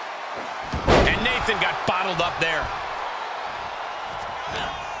 And Nathan got bottled up there.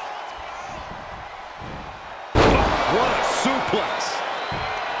 What a suplex.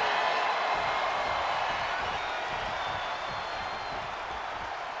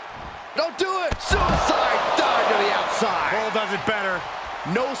 Don't do it! Suicide dive to the outside. Cole does it better.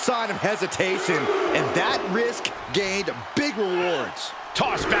 No sign of hesitation, and that risk gained big rewards.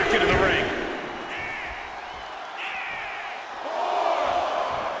 Tossed back into the ring.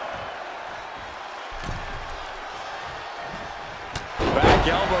 Back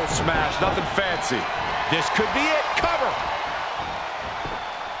elbow smash, nothing fancy. This could be it. Cover.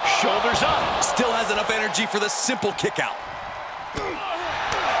 Shoulders up. Still has enough energy for the simple kick out.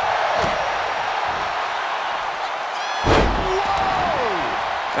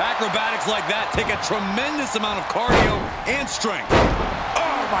 Acrobatics like that take a tremendous amount of cardio and strength.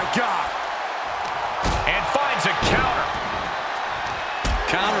 Oh, my God. And finds a counter.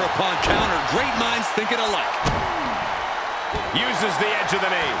 Counter upon counter. Great minds thinking alike. Uses the edge of the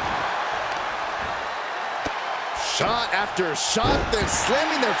knee. Shot after shot, then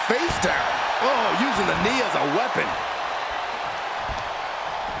slamming their face down. Oh, using the knee as a weapon.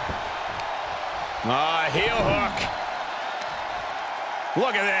 Heel hook.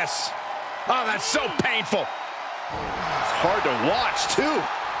 Look at this. Oh, that's so painful. It's hard to watch, too.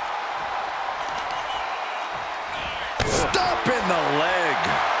 Stop in the leg.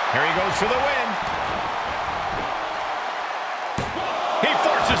 Here he goes for the win. He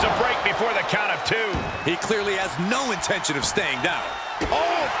forces a break before the count of 2. He clearly has no intention of staying down.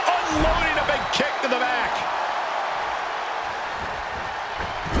 Oh, unloading a big kick to the back.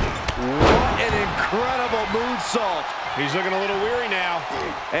 What an incredible moonsault. He's looking a little weary now.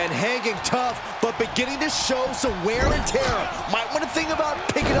 And hanging tough, but beginning to show some wear and tear. Might want to think about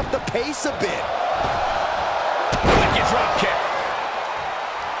picking up the pace a bit. Wicked drop kick.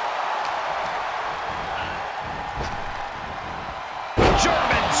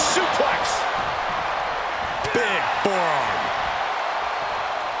 German suplex.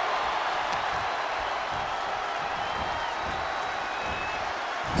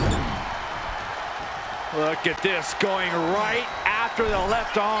 Look at this, going right after the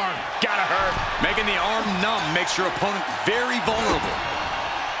left arm. Gotta hurt. Making the arm numb makes your opponent very vulnerable.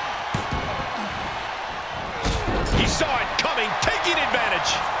 He saw it coming, taking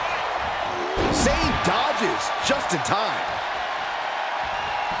advantage. Zayn dodges just in time.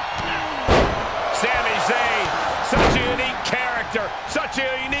 Sami Zayn, such a unique character, such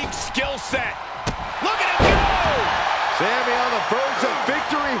a unique skill set. Look at him go! Sami on the verge of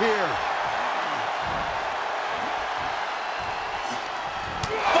victory here.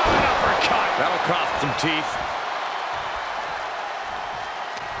 What an uppercut! That'll cost some teeth.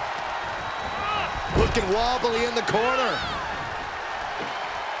 Looking wobbly in the corner.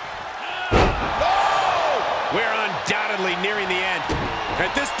 Oh! We're undoubtedly nearing the end.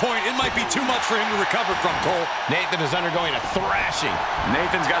 At this point, it might be too much for him to recover from, Cole. Nathan is undergoing a thrashing.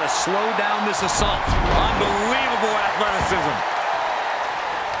 Nathan's got to slow down this assault. Unbelievable athleticism.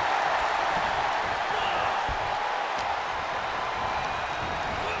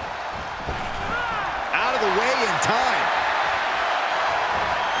 Out of the way in time.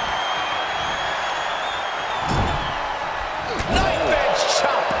 Knife edge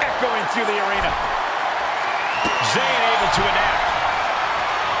chop echoing through the arena. Zayn able to adapt.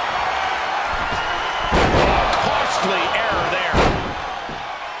 Costly error there.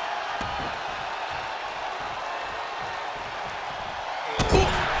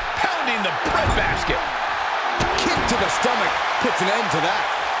 Oof, pounding the breadbasket. Kick to the stomach puts an end to that.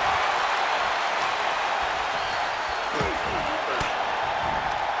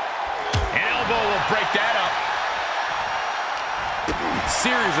 An elbow will break that up.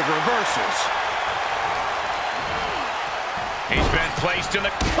 Series of reversals. He's been placed in the...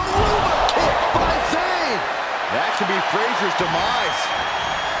 Karuma kick by Zayn. That could be Fraser's demise.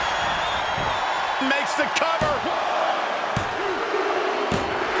 Makes the cover.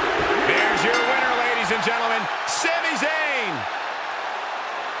 There's your winner, ladies and gentlemen, Sami Zayn.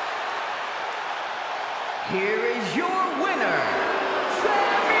 Here is your winner,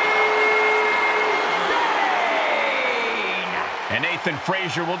 Sami Zayn! And Nathan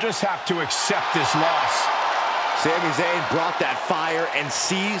Fraser will just have to accept this loss. Sami Zayn brought that fire and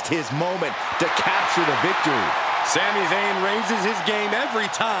seized his moment to capture the victory. Sami Zayn raises his game every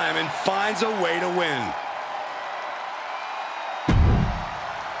time and finds a way to win.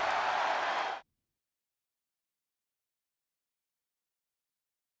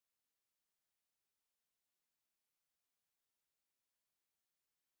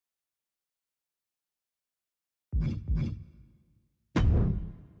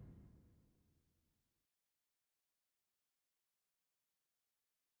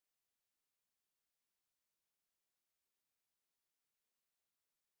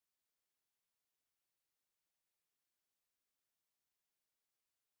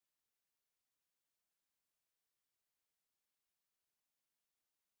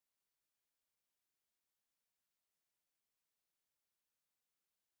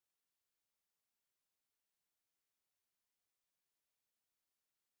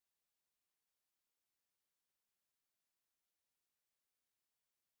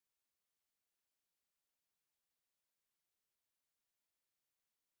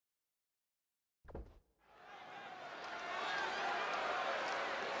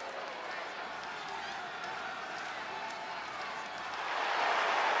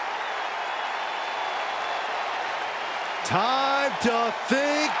 Time to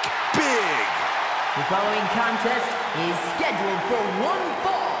think big. The following contest is scheduled for one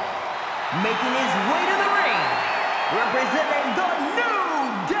fall. Making his way to the ring, representing the New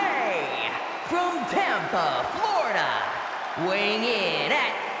Day from Tampa, Florida, weighing in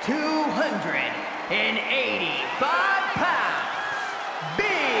at 285 pounds,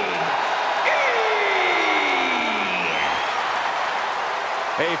 Big E!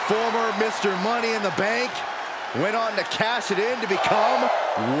 A former Mr. Money in the Bank went on to cash it in to become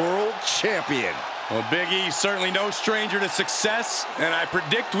world champion. Well, Big E's certainly no stranger to success, and I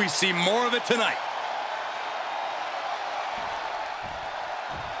predict we see more of it tonight.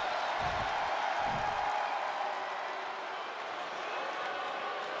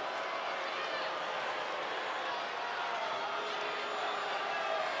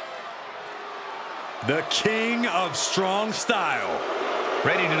 The king of strong style.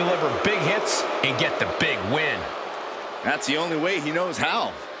 Ready to deliver big hits and get the big win. That's the only way he knows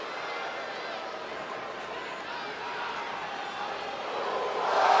how.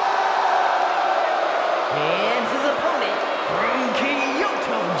 And his opponent from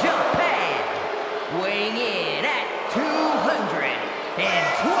Kyoto, Japan, weighing in at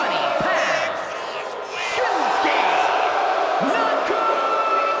 220 pounds, Shinsuke Nakamura!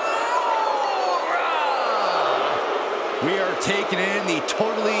 taking in the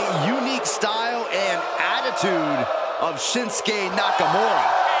totally unique style and attitude of Shinsuke Nakamura.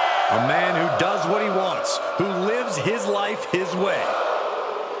 A man who does what he wants, who lives his life his way.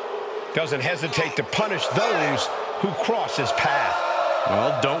 Doesn't hesitate to punish those who cross his path.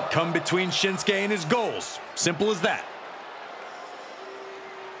 Well, don't come between Shinsuke and his goals. Simple as that.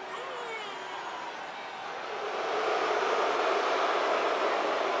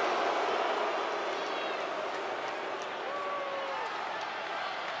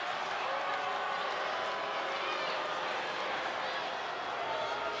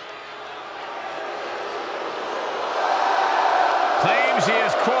 Claims he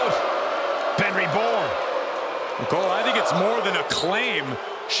has, quote, been reborn. Cole, I think it's more than a claim.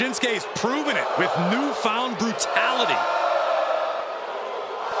 Shinsuke's proven it with newfound brutality.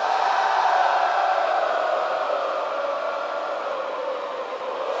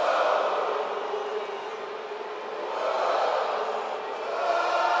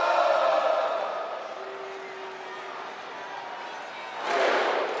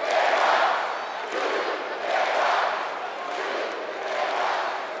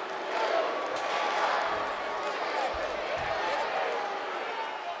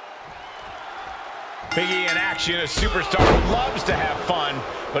 Big E in action, a superstar who loves to have fun,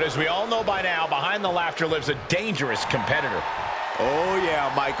 but as we all know by now, behind the laughter lives a dangerous competitor. Oh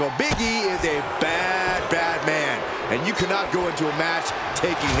yeah, Michael. Big E is a bad, bad man, and you cannot go into a match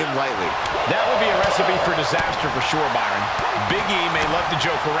taking him lightly. That would be a recipe for disaster for sure, Byron. Big E may love to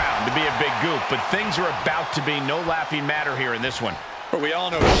joke around, to be a big goof, but things are about to be no laughing matter here in this one. But we all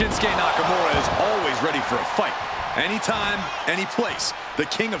know Shinsuke Nakamura is always ready for a fight. Anytime, any place. The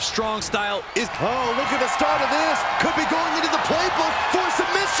king of strong style is... Oh, look at the start of this. Could be going into the playbook for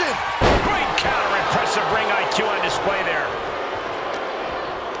submission. Great counter, impressive ring IQ on display there.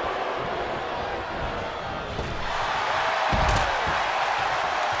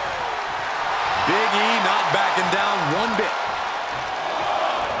 Big E not backing down one bit.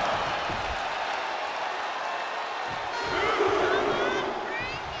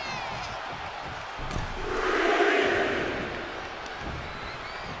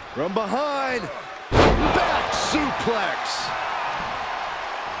 From behind, back suplex.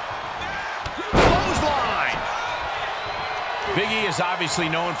 Clothesline. Big E is obviously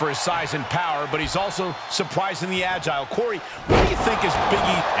known for his size and power, but he's also surprisingly agile. Corey, what do you think is Big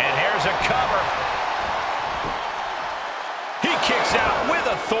E? And here's a cover. He kicks out with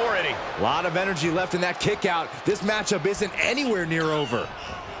authority. A lot of energy left in that kick out. This matchup isn't anywhere near over.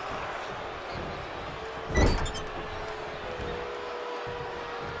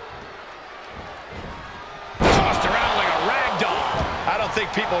 I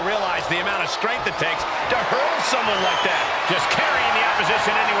think people realize the amount of strength it takes to hurl someone like that. Just carrying the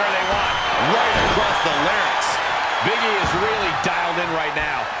opposition anywhere they want. Right across the larynx. Big E is really dialed in right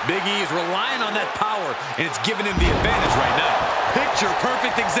now. Big E is relying on that power, and it's giving him the advantage right now. Picture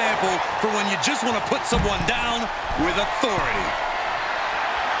perfect example for when you just want to put someone down with authority.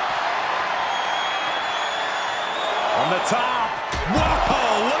 On the top.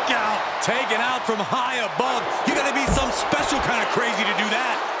 Whoa, look out. Taken out from high above. You got to be some special kind of crazy to do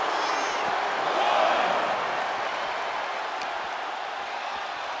that.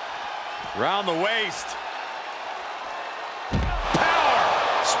 Round the waist. Power.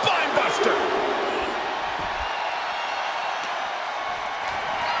 Spine buster.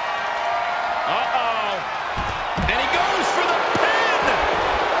 Uh-oh. And he goes for the pin.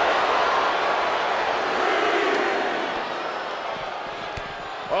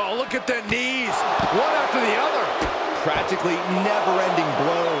 Oh, look at the knees, one after the other. Practically never-ending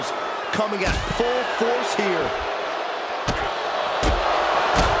blows coming at full force here.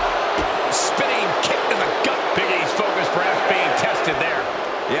 Spinning kick to the gut. Big E's focus perhaps being tested there.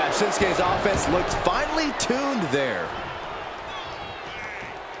 Yeah, Shinsuke's offense looked finely tuned there.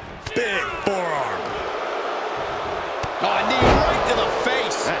 Big forearm. Oh, a knee right to the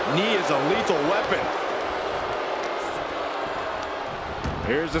face. That knee is a lethal weapon.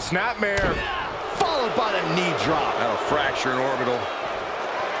 Here's the snapmare, followed by the knee drop. That'll fracture an orbital.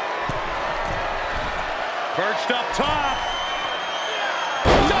 Perched up top.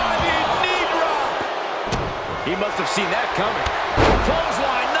 Diving knee drop. He must have seen that coming.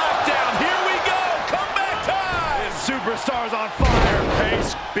 Clothesline knockdown. Here we go. Comeback time. This superstar's on fire.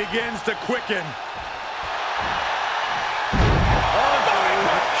 Pace begins to quicken.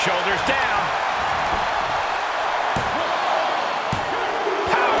 Shoulders down.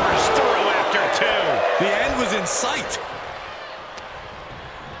 Powers through after two. The end was in sight.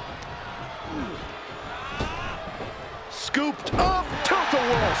 Scooped up,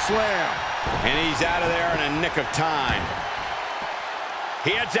 tilt-a-whirl slam. And he's out of there in a nick of time.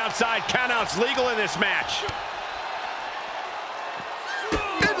 He heads outside. Countouts legal in this match.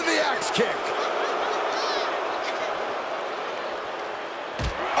 Into the axe kick.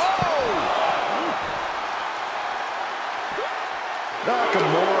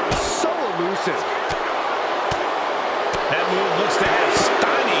 Nakamura so elusive. That move looks to have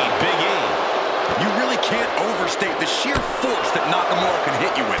stymied Big E. You really can't overstate the sheer force that Nakamura can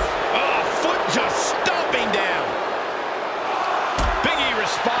hit you with. Oh, foot just stomping down. Big E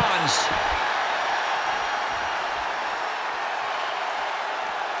responds.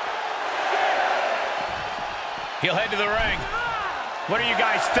 He'll head to the ring. What are you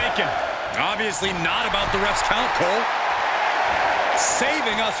guys thinking? Obviously not about the ref's count, Cole.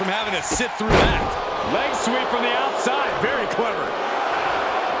 Saving us from having to sit through that. Leg sweep from the outside. Very clever.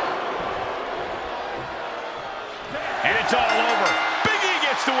 And it's all over. Big E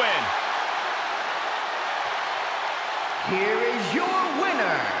gets the win. Here is your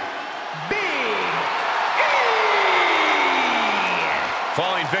winner, Big E!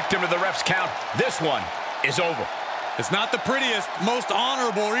 Falling victim to the ref's count, this one is over. It's not the prettiest, most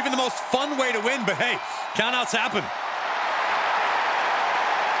honorable, or even the most fun way to win, but hey, countouts happen.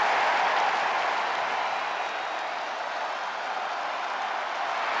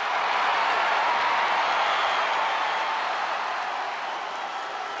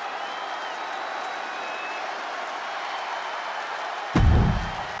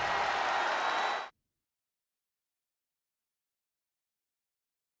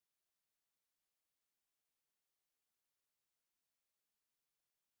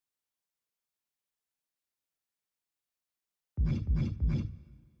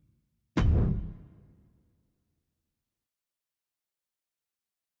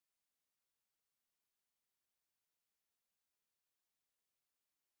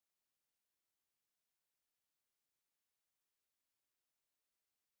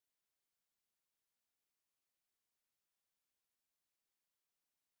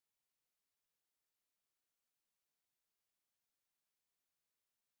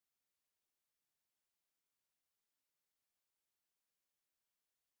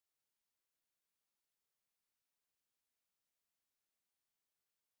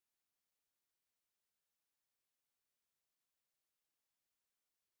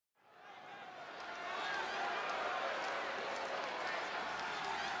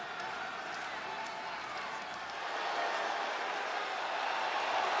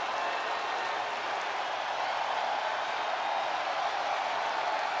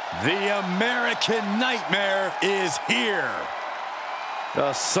 The American Nightmare is here.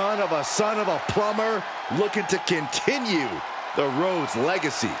 The son of a plumber looking to continue the Rhodes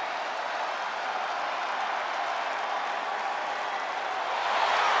legacy.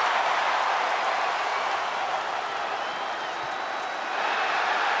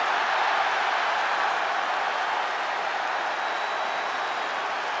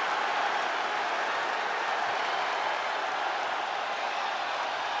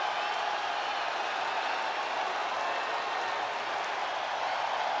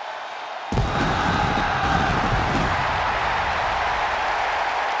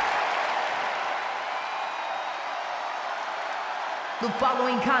 The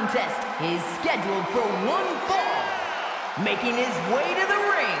following contest is scheduled for one fall. Making his way to the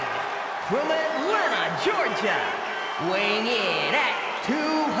ring from Atlanta, Georgia, weighing in at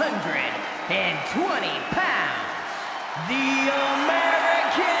 220 pounds, the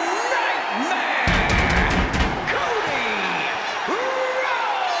American Nightmare, Cody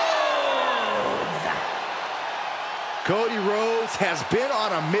Rhodes! Cody Rhodes has been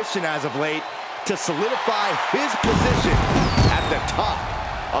on a mission as of late to solidify his position at the top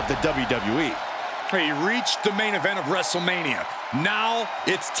of the WWE. He reached the main event of WrestleMania. Now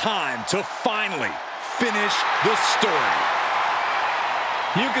it's time to finally finish the story.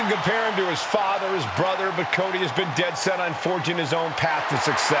 You can compare him to his father, his brother, but Cody has been dead set on forging his own path to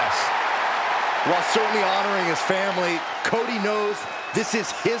success. While certainly honoring his family, Cody knows this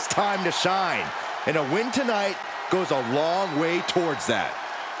is his time to shine. And a win tonight goes a long way towards that.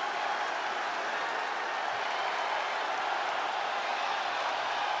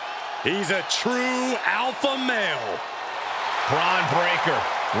 He's a true alpha male. Braun Breaker,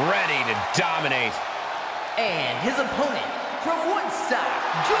 ready to dominate. And his opponent from Woodstock,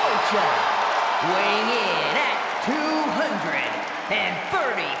 Georgia, weighing in at 230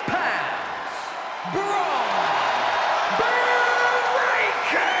 pounds, Braun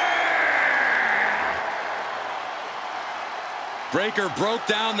Breaker Breaker! broke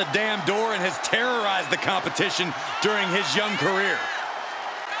down the damn door and has terrorized the competition during his young career.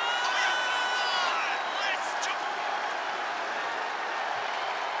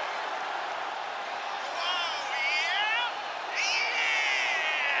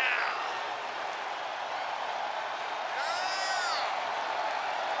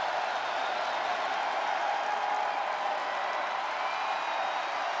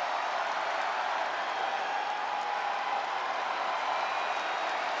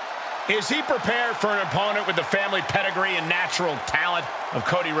 Is he prepared for an opponent with the family pedigree and natural talent of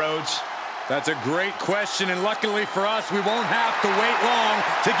Cody Rhodes? That's a great question, and luckily for us, we won't have to wait long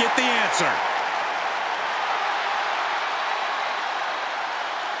to get the answer.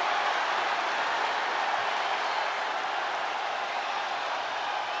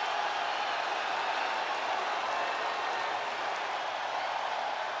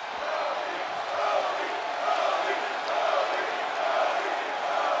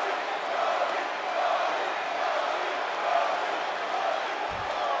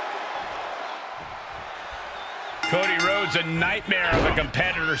 Cody Rhodes, a nightmare of a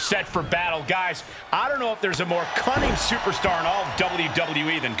competitor set for battle. Guys, I don't know if there's a more cunning superstar in all of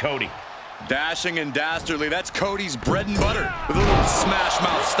WWE than Cody. Dashing and dastardly, that's Cody's bread and butter, with a little smash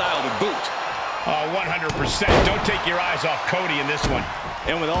mouth style to boot. Oh, 100%. Don't take your eyes off Cody in this one.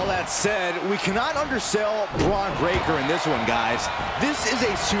 And with all that said, we cannot undersell Braun Breaker in this one, guys. This is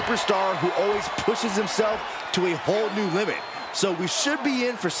a superstar who always pushes himself to a whole new limit. So we should be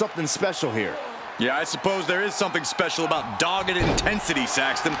in for something special here. Yeah, I suppose there is something special about dogged intensity,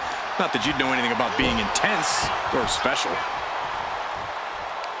 Saxton. Not that you'd know anything about being intense or special.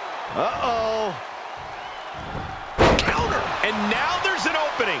 Uh-oh. Counter! And now there's an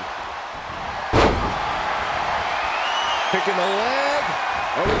opening. Picking the leg.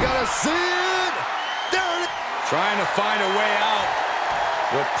 Oh, we gotta see it. There it is. Trying to find a way out.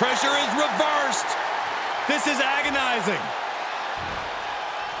 The pressure is reversed. This is agonizing.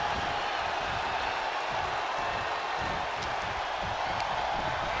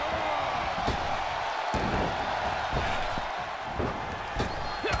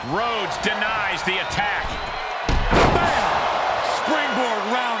 Rhodes denies the attack. Bam! Springboard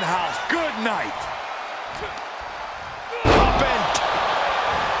roundhouse. Good night. Up and...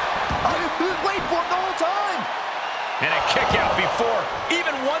 wait for it the whole time. And a kick out before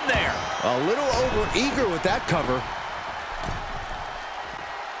even one there. A little over-eager with that cover.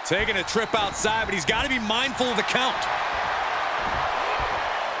 Taking a trip outside, but he's got to be mindful of the count.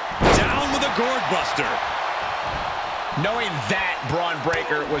 Down with a gourd buster. Knowing that Braun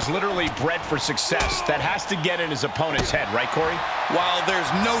Breaker was literally bred for success, that has to get in his opponent's head, right, Corey? While there's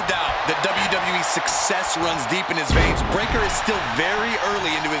no doubt that WWE's success runs deep in his veins, Breaker is still very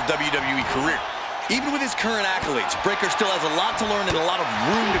early into his WWE career. Even with his current accolades, Breaker still has a lot to learn and a lot of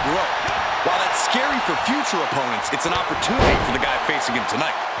room to grow. While that's scary for future opponents, it's an opportunity for the guy facing him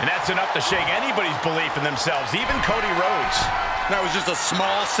tonight. And that's enough to shake anybody's belief in themselves, even Cody Rhodes. That was just a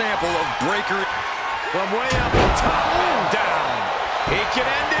small sample of Breaker. From way up the top and down. He can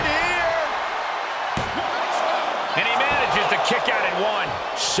end it here. And he manages to kick out in one.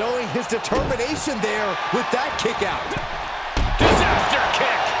 Showing his determination there with that kick out. Disaster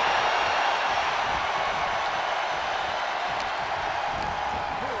kick.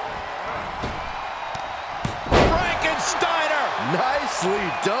 Frankensteiner. Nicely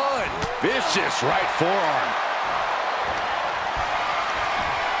done. Vicious right forearm.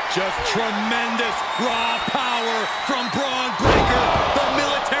 Just tremendous raw power from Braun Breaker. The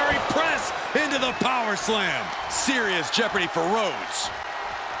military press into the power slam. Serious jeopardy for Rhodes.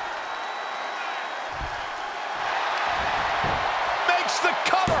 Makes the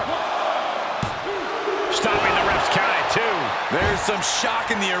cover. Stopping the ref's count at 2. There's some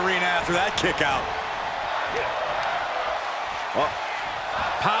shock in the arena after that kick out.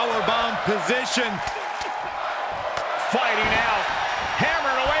 Powerbomb position. Fighting out.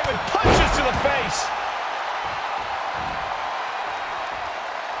 Hammering away with punches to the face.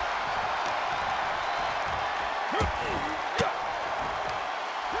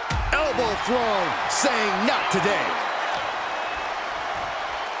 Elbow thrown, saying not today.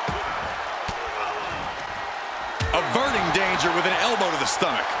 Averting danger with an elbow to the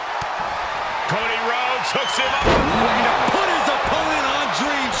stomach. Cody Rhodes hooks him up. Way to put his opponent on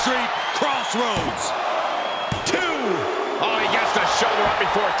Dream Street. Crossroads. 2. Oh, he gets the shoulder up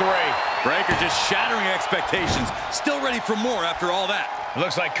before 3. Breaker just shattering expectations. Still ready for more after all that. It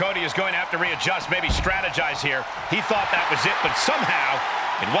looks like Cody is going to have to readjust, maybe strategize here. He thought that was it, but somehow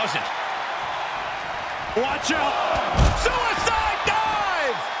it wasn't. Watch out. Suicide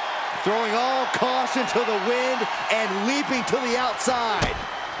dive! Throwing all caution to the wind and leaping to the outside.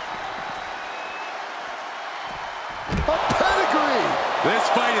 A pedigree! This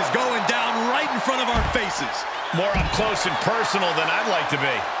fight is going down right in front of our faces. More up close and personal than I'd like to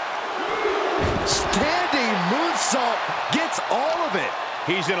be. Standing moonsault gets all of it.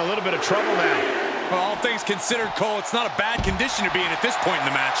 He's in a little bit of trouble now. Well, all things considered, Cole, it's not a bad condition to be in at this point in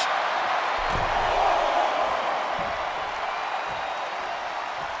the match.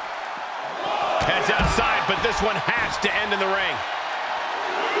 Heads outside, but this one has to end in the ring.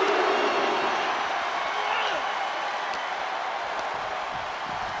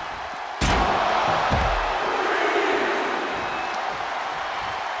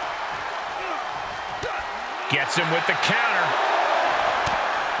 Gets him with the counter.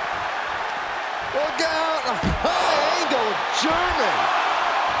 Look out! A high angle German.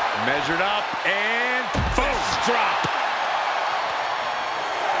 Measured up and fist drop.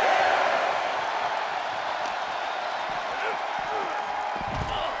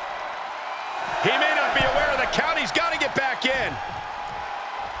 He may not be aware of the count. He's got to get back in.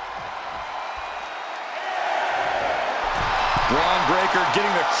 Braun Breaker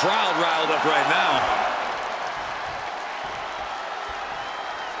getting the crowd riled up right now.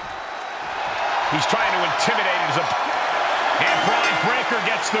 He's trying to intimidate his opponent. And Braun Breaker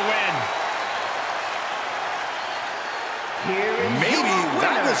gets the win. Maybe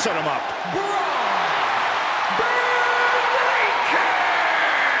that will set him up.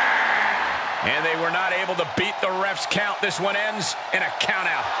 And they were not able to beat the ref's count. This one ends in a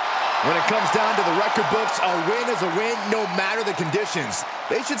countout. When it comes down to the record books, a win is a win no matter the conditions.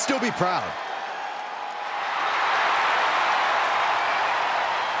 They should still be proud.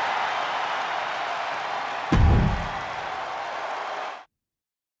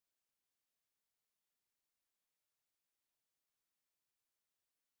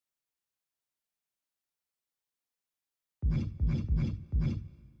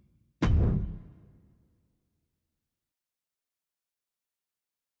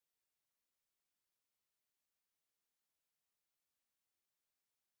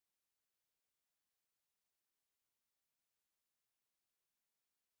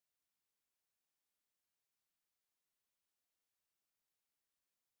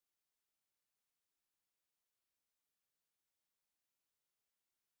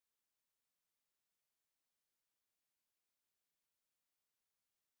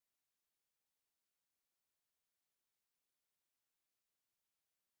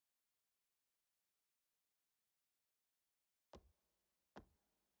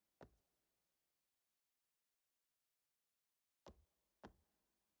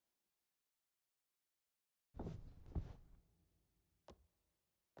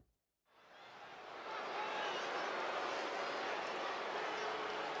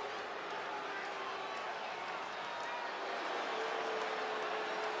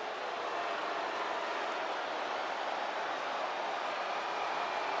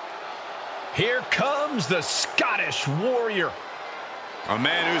 Here comes the Scottish Warrior. A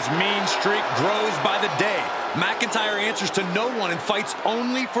man whose mean streak grows by the day. McIntyre answers to no one and fights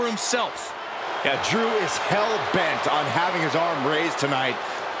only for himself. Yeah, Drew is hell-bent on having his arm raised tonight,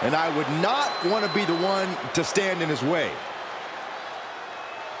 and I would not want to be the one to stand in his way.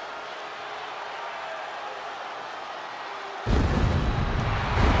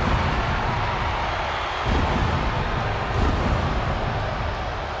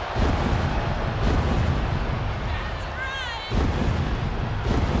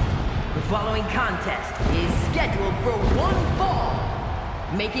 The following contest is scheduled for one fall.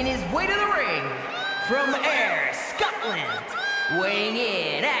 Making his way to the ring from Ayr, Scotland, weighing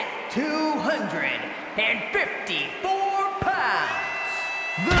in at 254 pounds,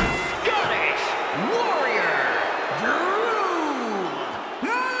 the Scottish Warrior, Drew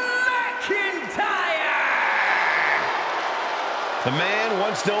McIntyre! The man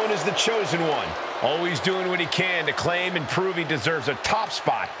once known as the Chosen One, always doing what he can to claim and prove he deserves a top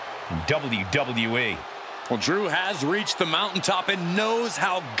spot in WWE. Well, Drew has reached the mountaintop and knows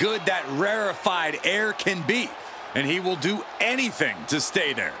how good that rarefied air can be. And he will do anything to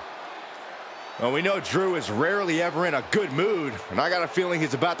stay there. Well, we know Drew is rarely ever in a good mood, and I got a feeling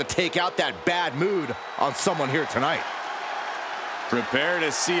he's about to take out that bad mood on someone here tonight. Prepare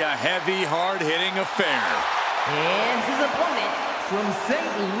to see a heavy, hard-hitting affair. And his opponent from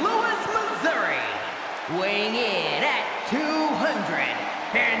St. Louis, Missouri, weighing in at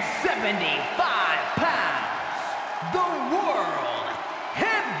 275 pounds, the World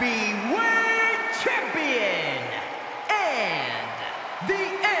Heavyweight Champion and the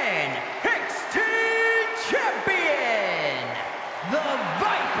NXT Champion, the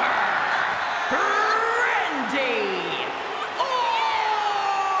Viper, Randy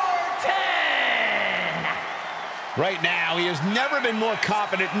Orton! Right now, he has never been more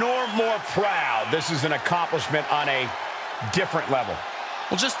confident nor more proud. This is an accomplishment on a different level.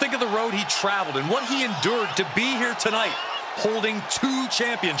 Well, just think of the road he traveled and what he endured to be here tonight, holding 2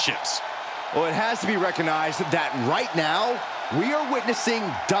 championships. Well, it has to be recognized that right now, we are witnessing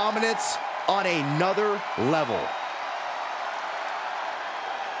dominance on another level.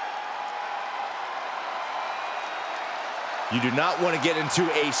 You do not want to get into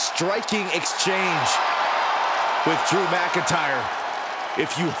a striking exchange with Drew McIntyre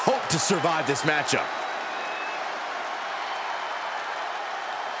if you hope to survive this matchup.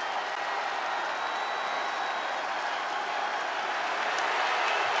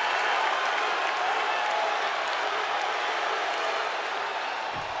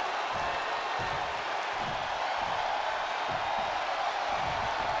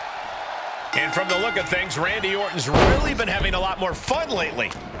 And from the look of things, Randy Orton's really been having a lot more fun lately.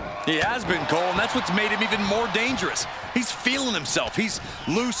 He has been, Cole, and that's what's made him even more dangerous. He's feeling himself. He's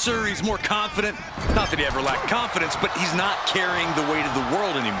looser. He's more confident. Not that he ever lacked confidence, but he's not carrying the weight of the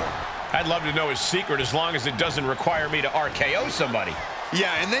world anymore. I'd love to know his secret as long as it doesn't require me to RKO somebody.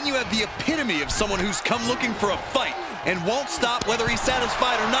 Yeah, and then you have the epitome of someone who's come looking for a fight and won't stop whether he's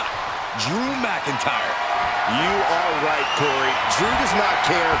satisfied or not. Drew McIntyre. You are right, Corey. Drew does not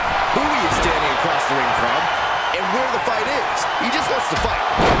care who he is standing across the ring from and where the fight is. He just wants to fight.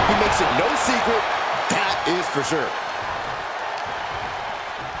 He makes it no secret. That is for sure.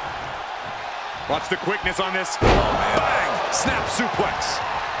 Watch the quickness on this. Oh, man. Bang! Snap suplex.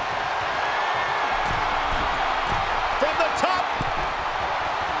 From the top.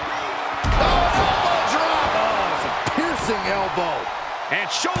 Oh, elbow drop. Oh, it's a piercing elbow. And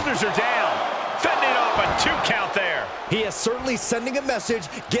shoulders are down. Fending off a 2 count there. He is certainly sending a message,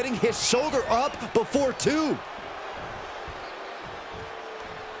 getting his shoulder up before 2.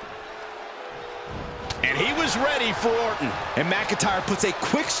 And he was ready for Orton. And McIntyre puts a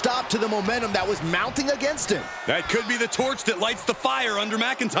quick stop to the momentum that was mounting against him. That could be the torch that lights the fire under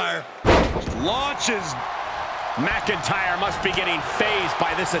McIntyre. Launches. McIntyre must be getting phased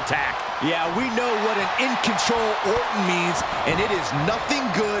by this attack. Yeah, we know what an in-control Orton means, and it is nothing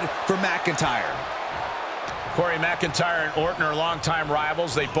good for McIntyre. Corey, McIntyre and Orton are longtime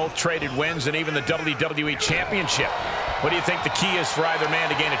rivals. They both traded wins and even the WWE Championship. What do you think the key is for either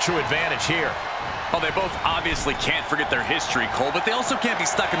man to gain a true advantage here? Well, they both obviously can't forget their history, Cole, but they also can't be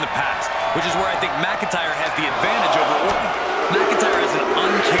stuck in the past, which is where I think McIntyre has the advantage over Orton. McIntyre has an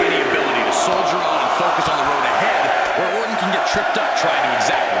uncanny ability to soldier on and focus on the road ahead, where Orton can get tripped up trying to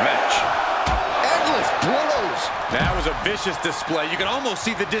exact revenge. Endless blows. That was a vicious display. You can almost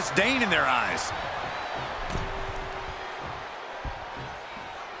see the disdain in their eyes.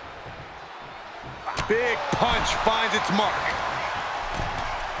 Big punch finds its mark.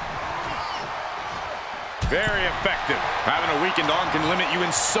 Very effective. Having a weakened arm can limit you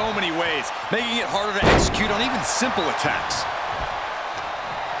in so many ways, making it harder to execute on even simple attacks.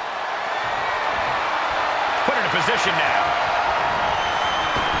 Put in a position now.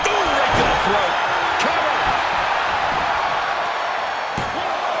 Ooh, right to the throat. Cover.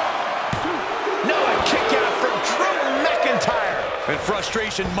 No, a kick out from Drew McIntyre. And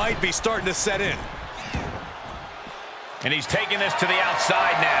frustration might be starting to set in. And he's taking this to the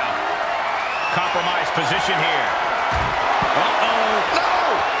outside now. Compromised position here. Uh-oh. No!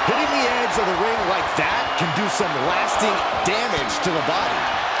 Hitting the edge of the ring like that can do some lasting damage to the body.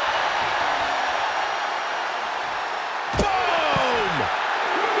 Boom!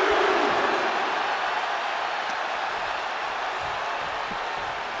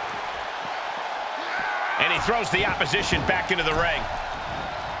 And he throws the opposition back into the ring.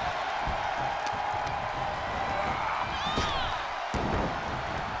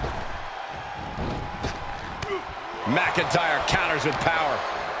 McIntyre counters with power.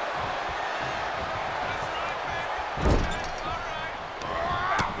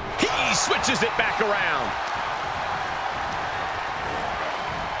 He switches it back around.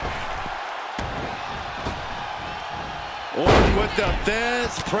 Orton with the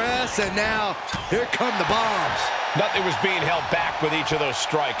fist press, and now here come the bombs. Nothing was being held back with each of those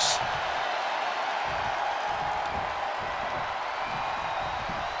strikes.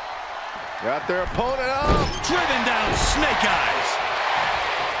 Got their opponent up. Driven down, snake eyes.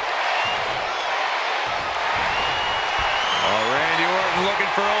 Oh, Randy Orton looking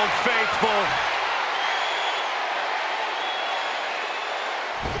for Old Faithful.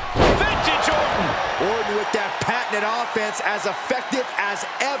 Vintage Orton. Orton with that patented offense as effective as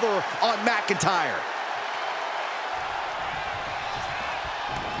ever on McIntyre.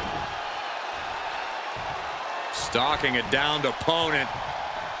 Stalking a downed opponent.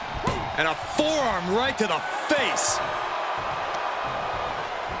 And a forearm right to the face.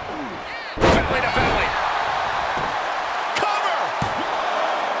 Belly to belly. Cover.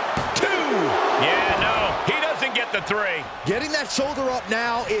 2. Yeah, no, he doesn't get the 3. Getting that shoulder up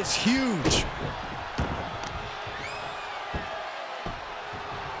now is huge.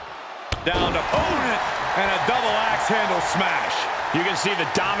 Downed opponent. And a double axe handle smash. You can see the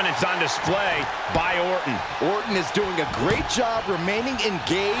dominance on display by Orton. Orton is doing a great job remaining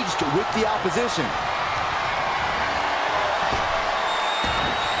engaged with the opposition.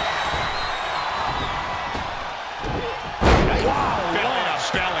 Wow, belly to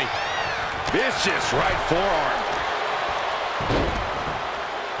belly. Vicious right forearm.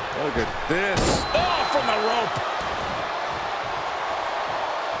 Look at this. Oh, from the rope.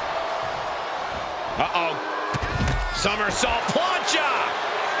 Uh-oh. Somersault plancha.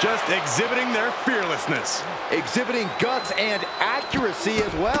 Just exhibiting their fearlessness. Exhibiting guts and accuracy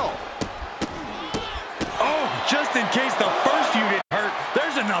as well. Oh, just in case the first few didn't hurt,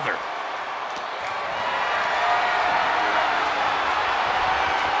 there's another.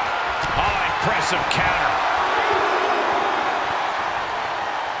 Oh, impressive counter.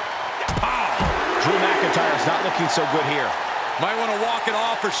 Oh, Drew McIntyre's not looking so good here. Might want to walk it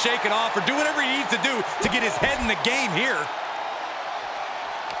off or shake it off or do whatever he needs to do to get his head in the game here.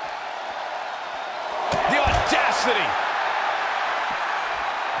 the audacity.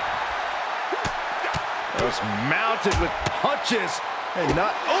 Just mounted with punches and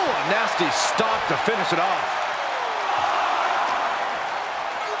not, oh, a nasty stop to finish it off.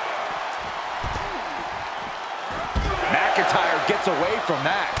 McIntyre gets away from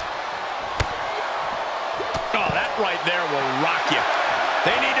that. Oh, that right there will rock you.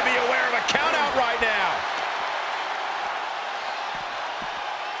 They need to be aware of a count out right now.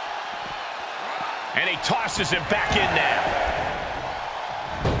 And he tosses him back in now.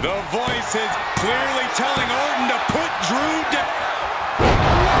 The voice is clearly telling Orton to put Drew down.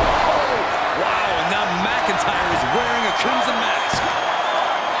 Wow, and now McIntyre is wearing a crimson mask.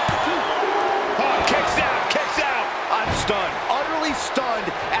 Oh, kicks out, kicks out. I'm stunned, utterly stunned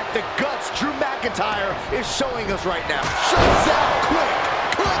at the guts Drew McIntyre is showing us right now. Shuts out quick.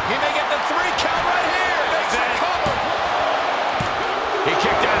 He may get the 3 count right here. Makes it cover. He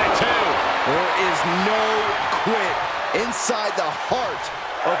kicked out at 2. There is no quit inside the heart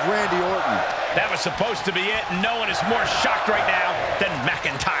of Randy Orton. That was supposed to be it. No one is more shocked right now than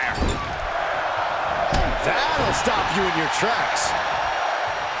McIntyre. That'll stop you in your tracks.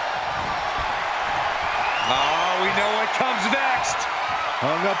 Oh, we know what comes next.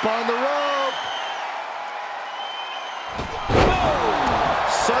 Hung up on the rope.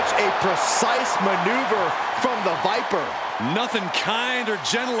 Such a precise maneuver from the Viper. Nothing kind or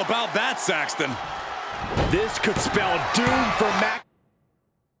gentle about that, Saxton. This could spell doom for McIntyre.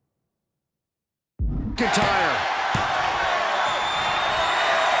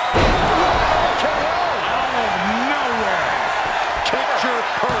 Out of nowhere. Picture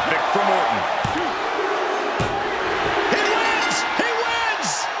perfect from Orton. He wins! He wins!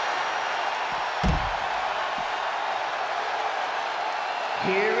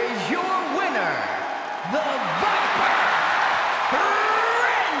 Here is your winner, the Viper,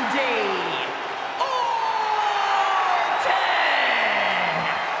 Randy Orton!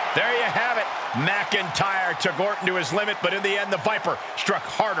 There you have it. McIntyre took Orton to his limit, but in the end, the Viper struck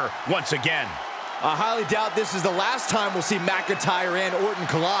harder once again. I highly doubt this is the last time we'll see McIntyre and Orton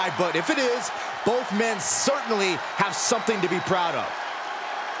collide, but if it is, both men certainly have something to be proud of.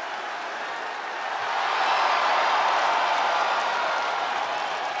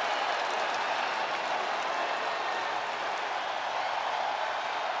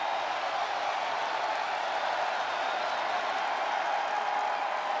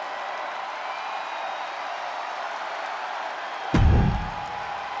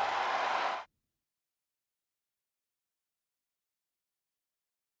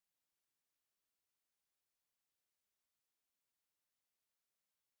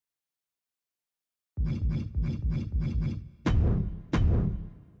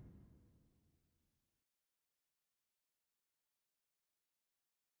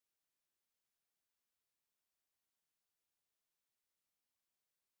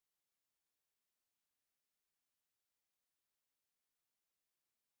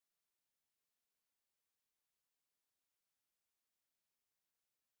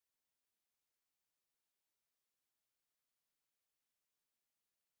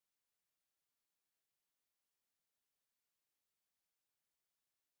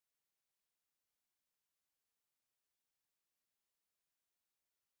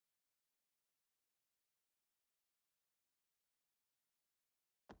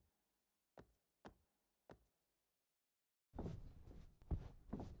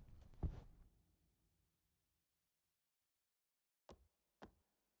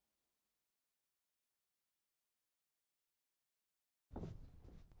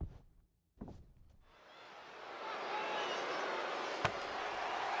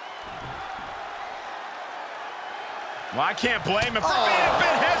 Well, I can't blame him for being a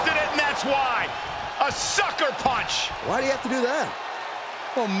bit hesitant, and that's why. A sucker punch. Why do you have to do that?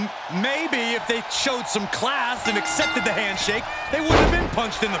 Well, maybe if they showed some class and accepted the handshake, they wouldn't have been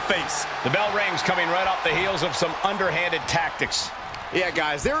punched in the face. The bell rings, coming right off the heels of some underhanded tactics. Yeah,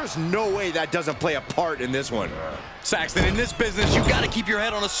 guys, there is no way that doesn't play a part in this one. Saxton, in this business, you got to keep your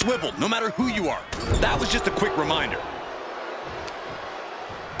head on a swivel, no matter who you are. That was just a quick reminder.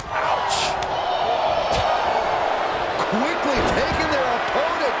 Ouch.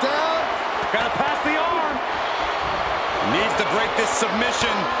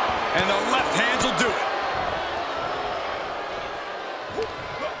 submission, and the left hands will do it.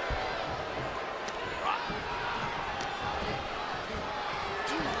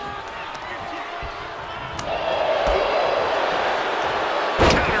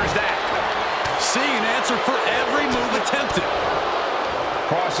 Counters that. Seeing an answer for every move attempted.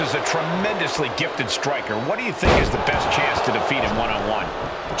 Cross is a tremendously gifted striker. What do you think is the best chance to defeat him one-on-one?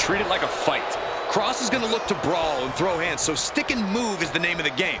 Treat it like a fight. Cross is going to look to brawl and throw hands, so stick and move is the name of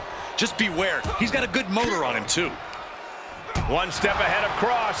the game. Just beware. He's got a good motor on him, too. One step ahead of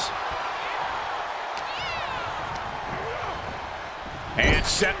Cross. And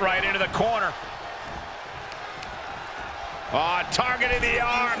set right into the corner. Oh, targeting the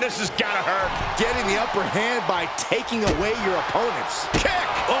arm. This has got to hurt. Getting the upper hand by taking away your opponent's Kick.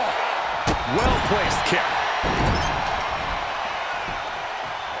 Oh, well-placed kick.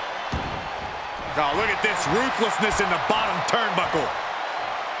 Oh, look at this ruthlessness in the bottom turnbuckle.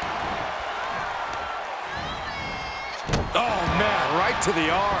 Oh, man, right to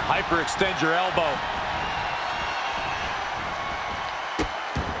the arm. Hyperextend your elbow.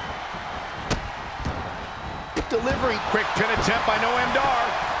 Delivering. Quick pin attempt by Noam Dar.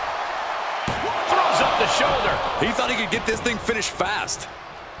 Throws up the shoulder. He thought he could get this thing finished fast.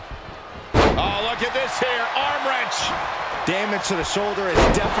 Oh, look at this here. Arm wrench. damage to the shoulder is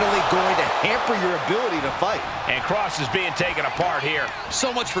definitely going to hamper your ability to fight. And Cross is being taken apart here.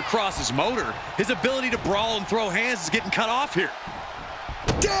 So much for Cross's motor. His ability to brawl and throw hands is getting cut off here.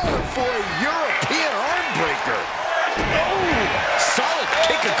 Down for a European arm breaker. Oh, solid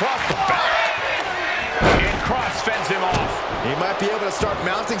kick across the back. And Cross fends him off. He might be able to start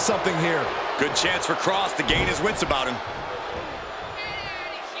mounting something here. Good chance for Cross to gain his wits about him.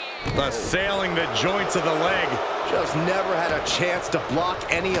 Assailing the joints of the leg. Just never had a chance to block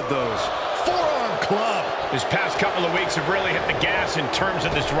any of those. Forearm club. This past couple of weeks have really hit the gas in terms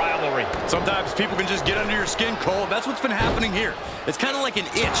of this rivalry. Sometimes people can just get under your skin, Cole. That's what's been happening here. It's kind of like an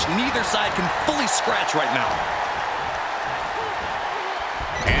itch. Neither side can fully scratch right now.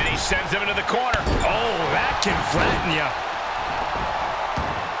 And he sends him into the corner. Oh, that can flatten you.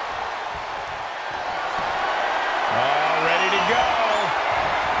 Oh, ready to go.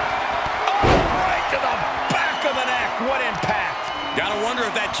 Oh, right to the back of the neck. What impact. Gotta wonder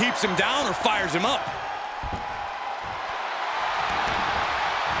if that keeps him down or fires him up.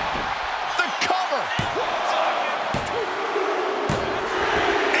 The cover.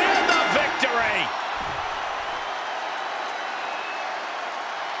 And the victory.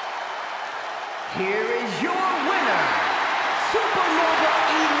 Here is your winner, Supernova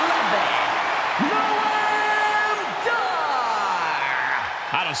 11, Noam Dar!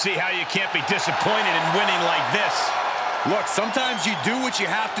 I don't see how you can't be disappointed in winning like this. Look, sometimes you do what you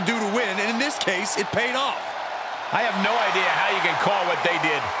have to do to win, and in this case, it paid off. I have no idea how you can call what they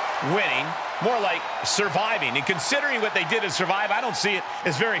did winning, more like surviving. And considering what they did to survive, I don't see it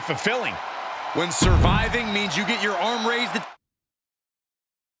as very fulfilling. When surviving means you get your arm raised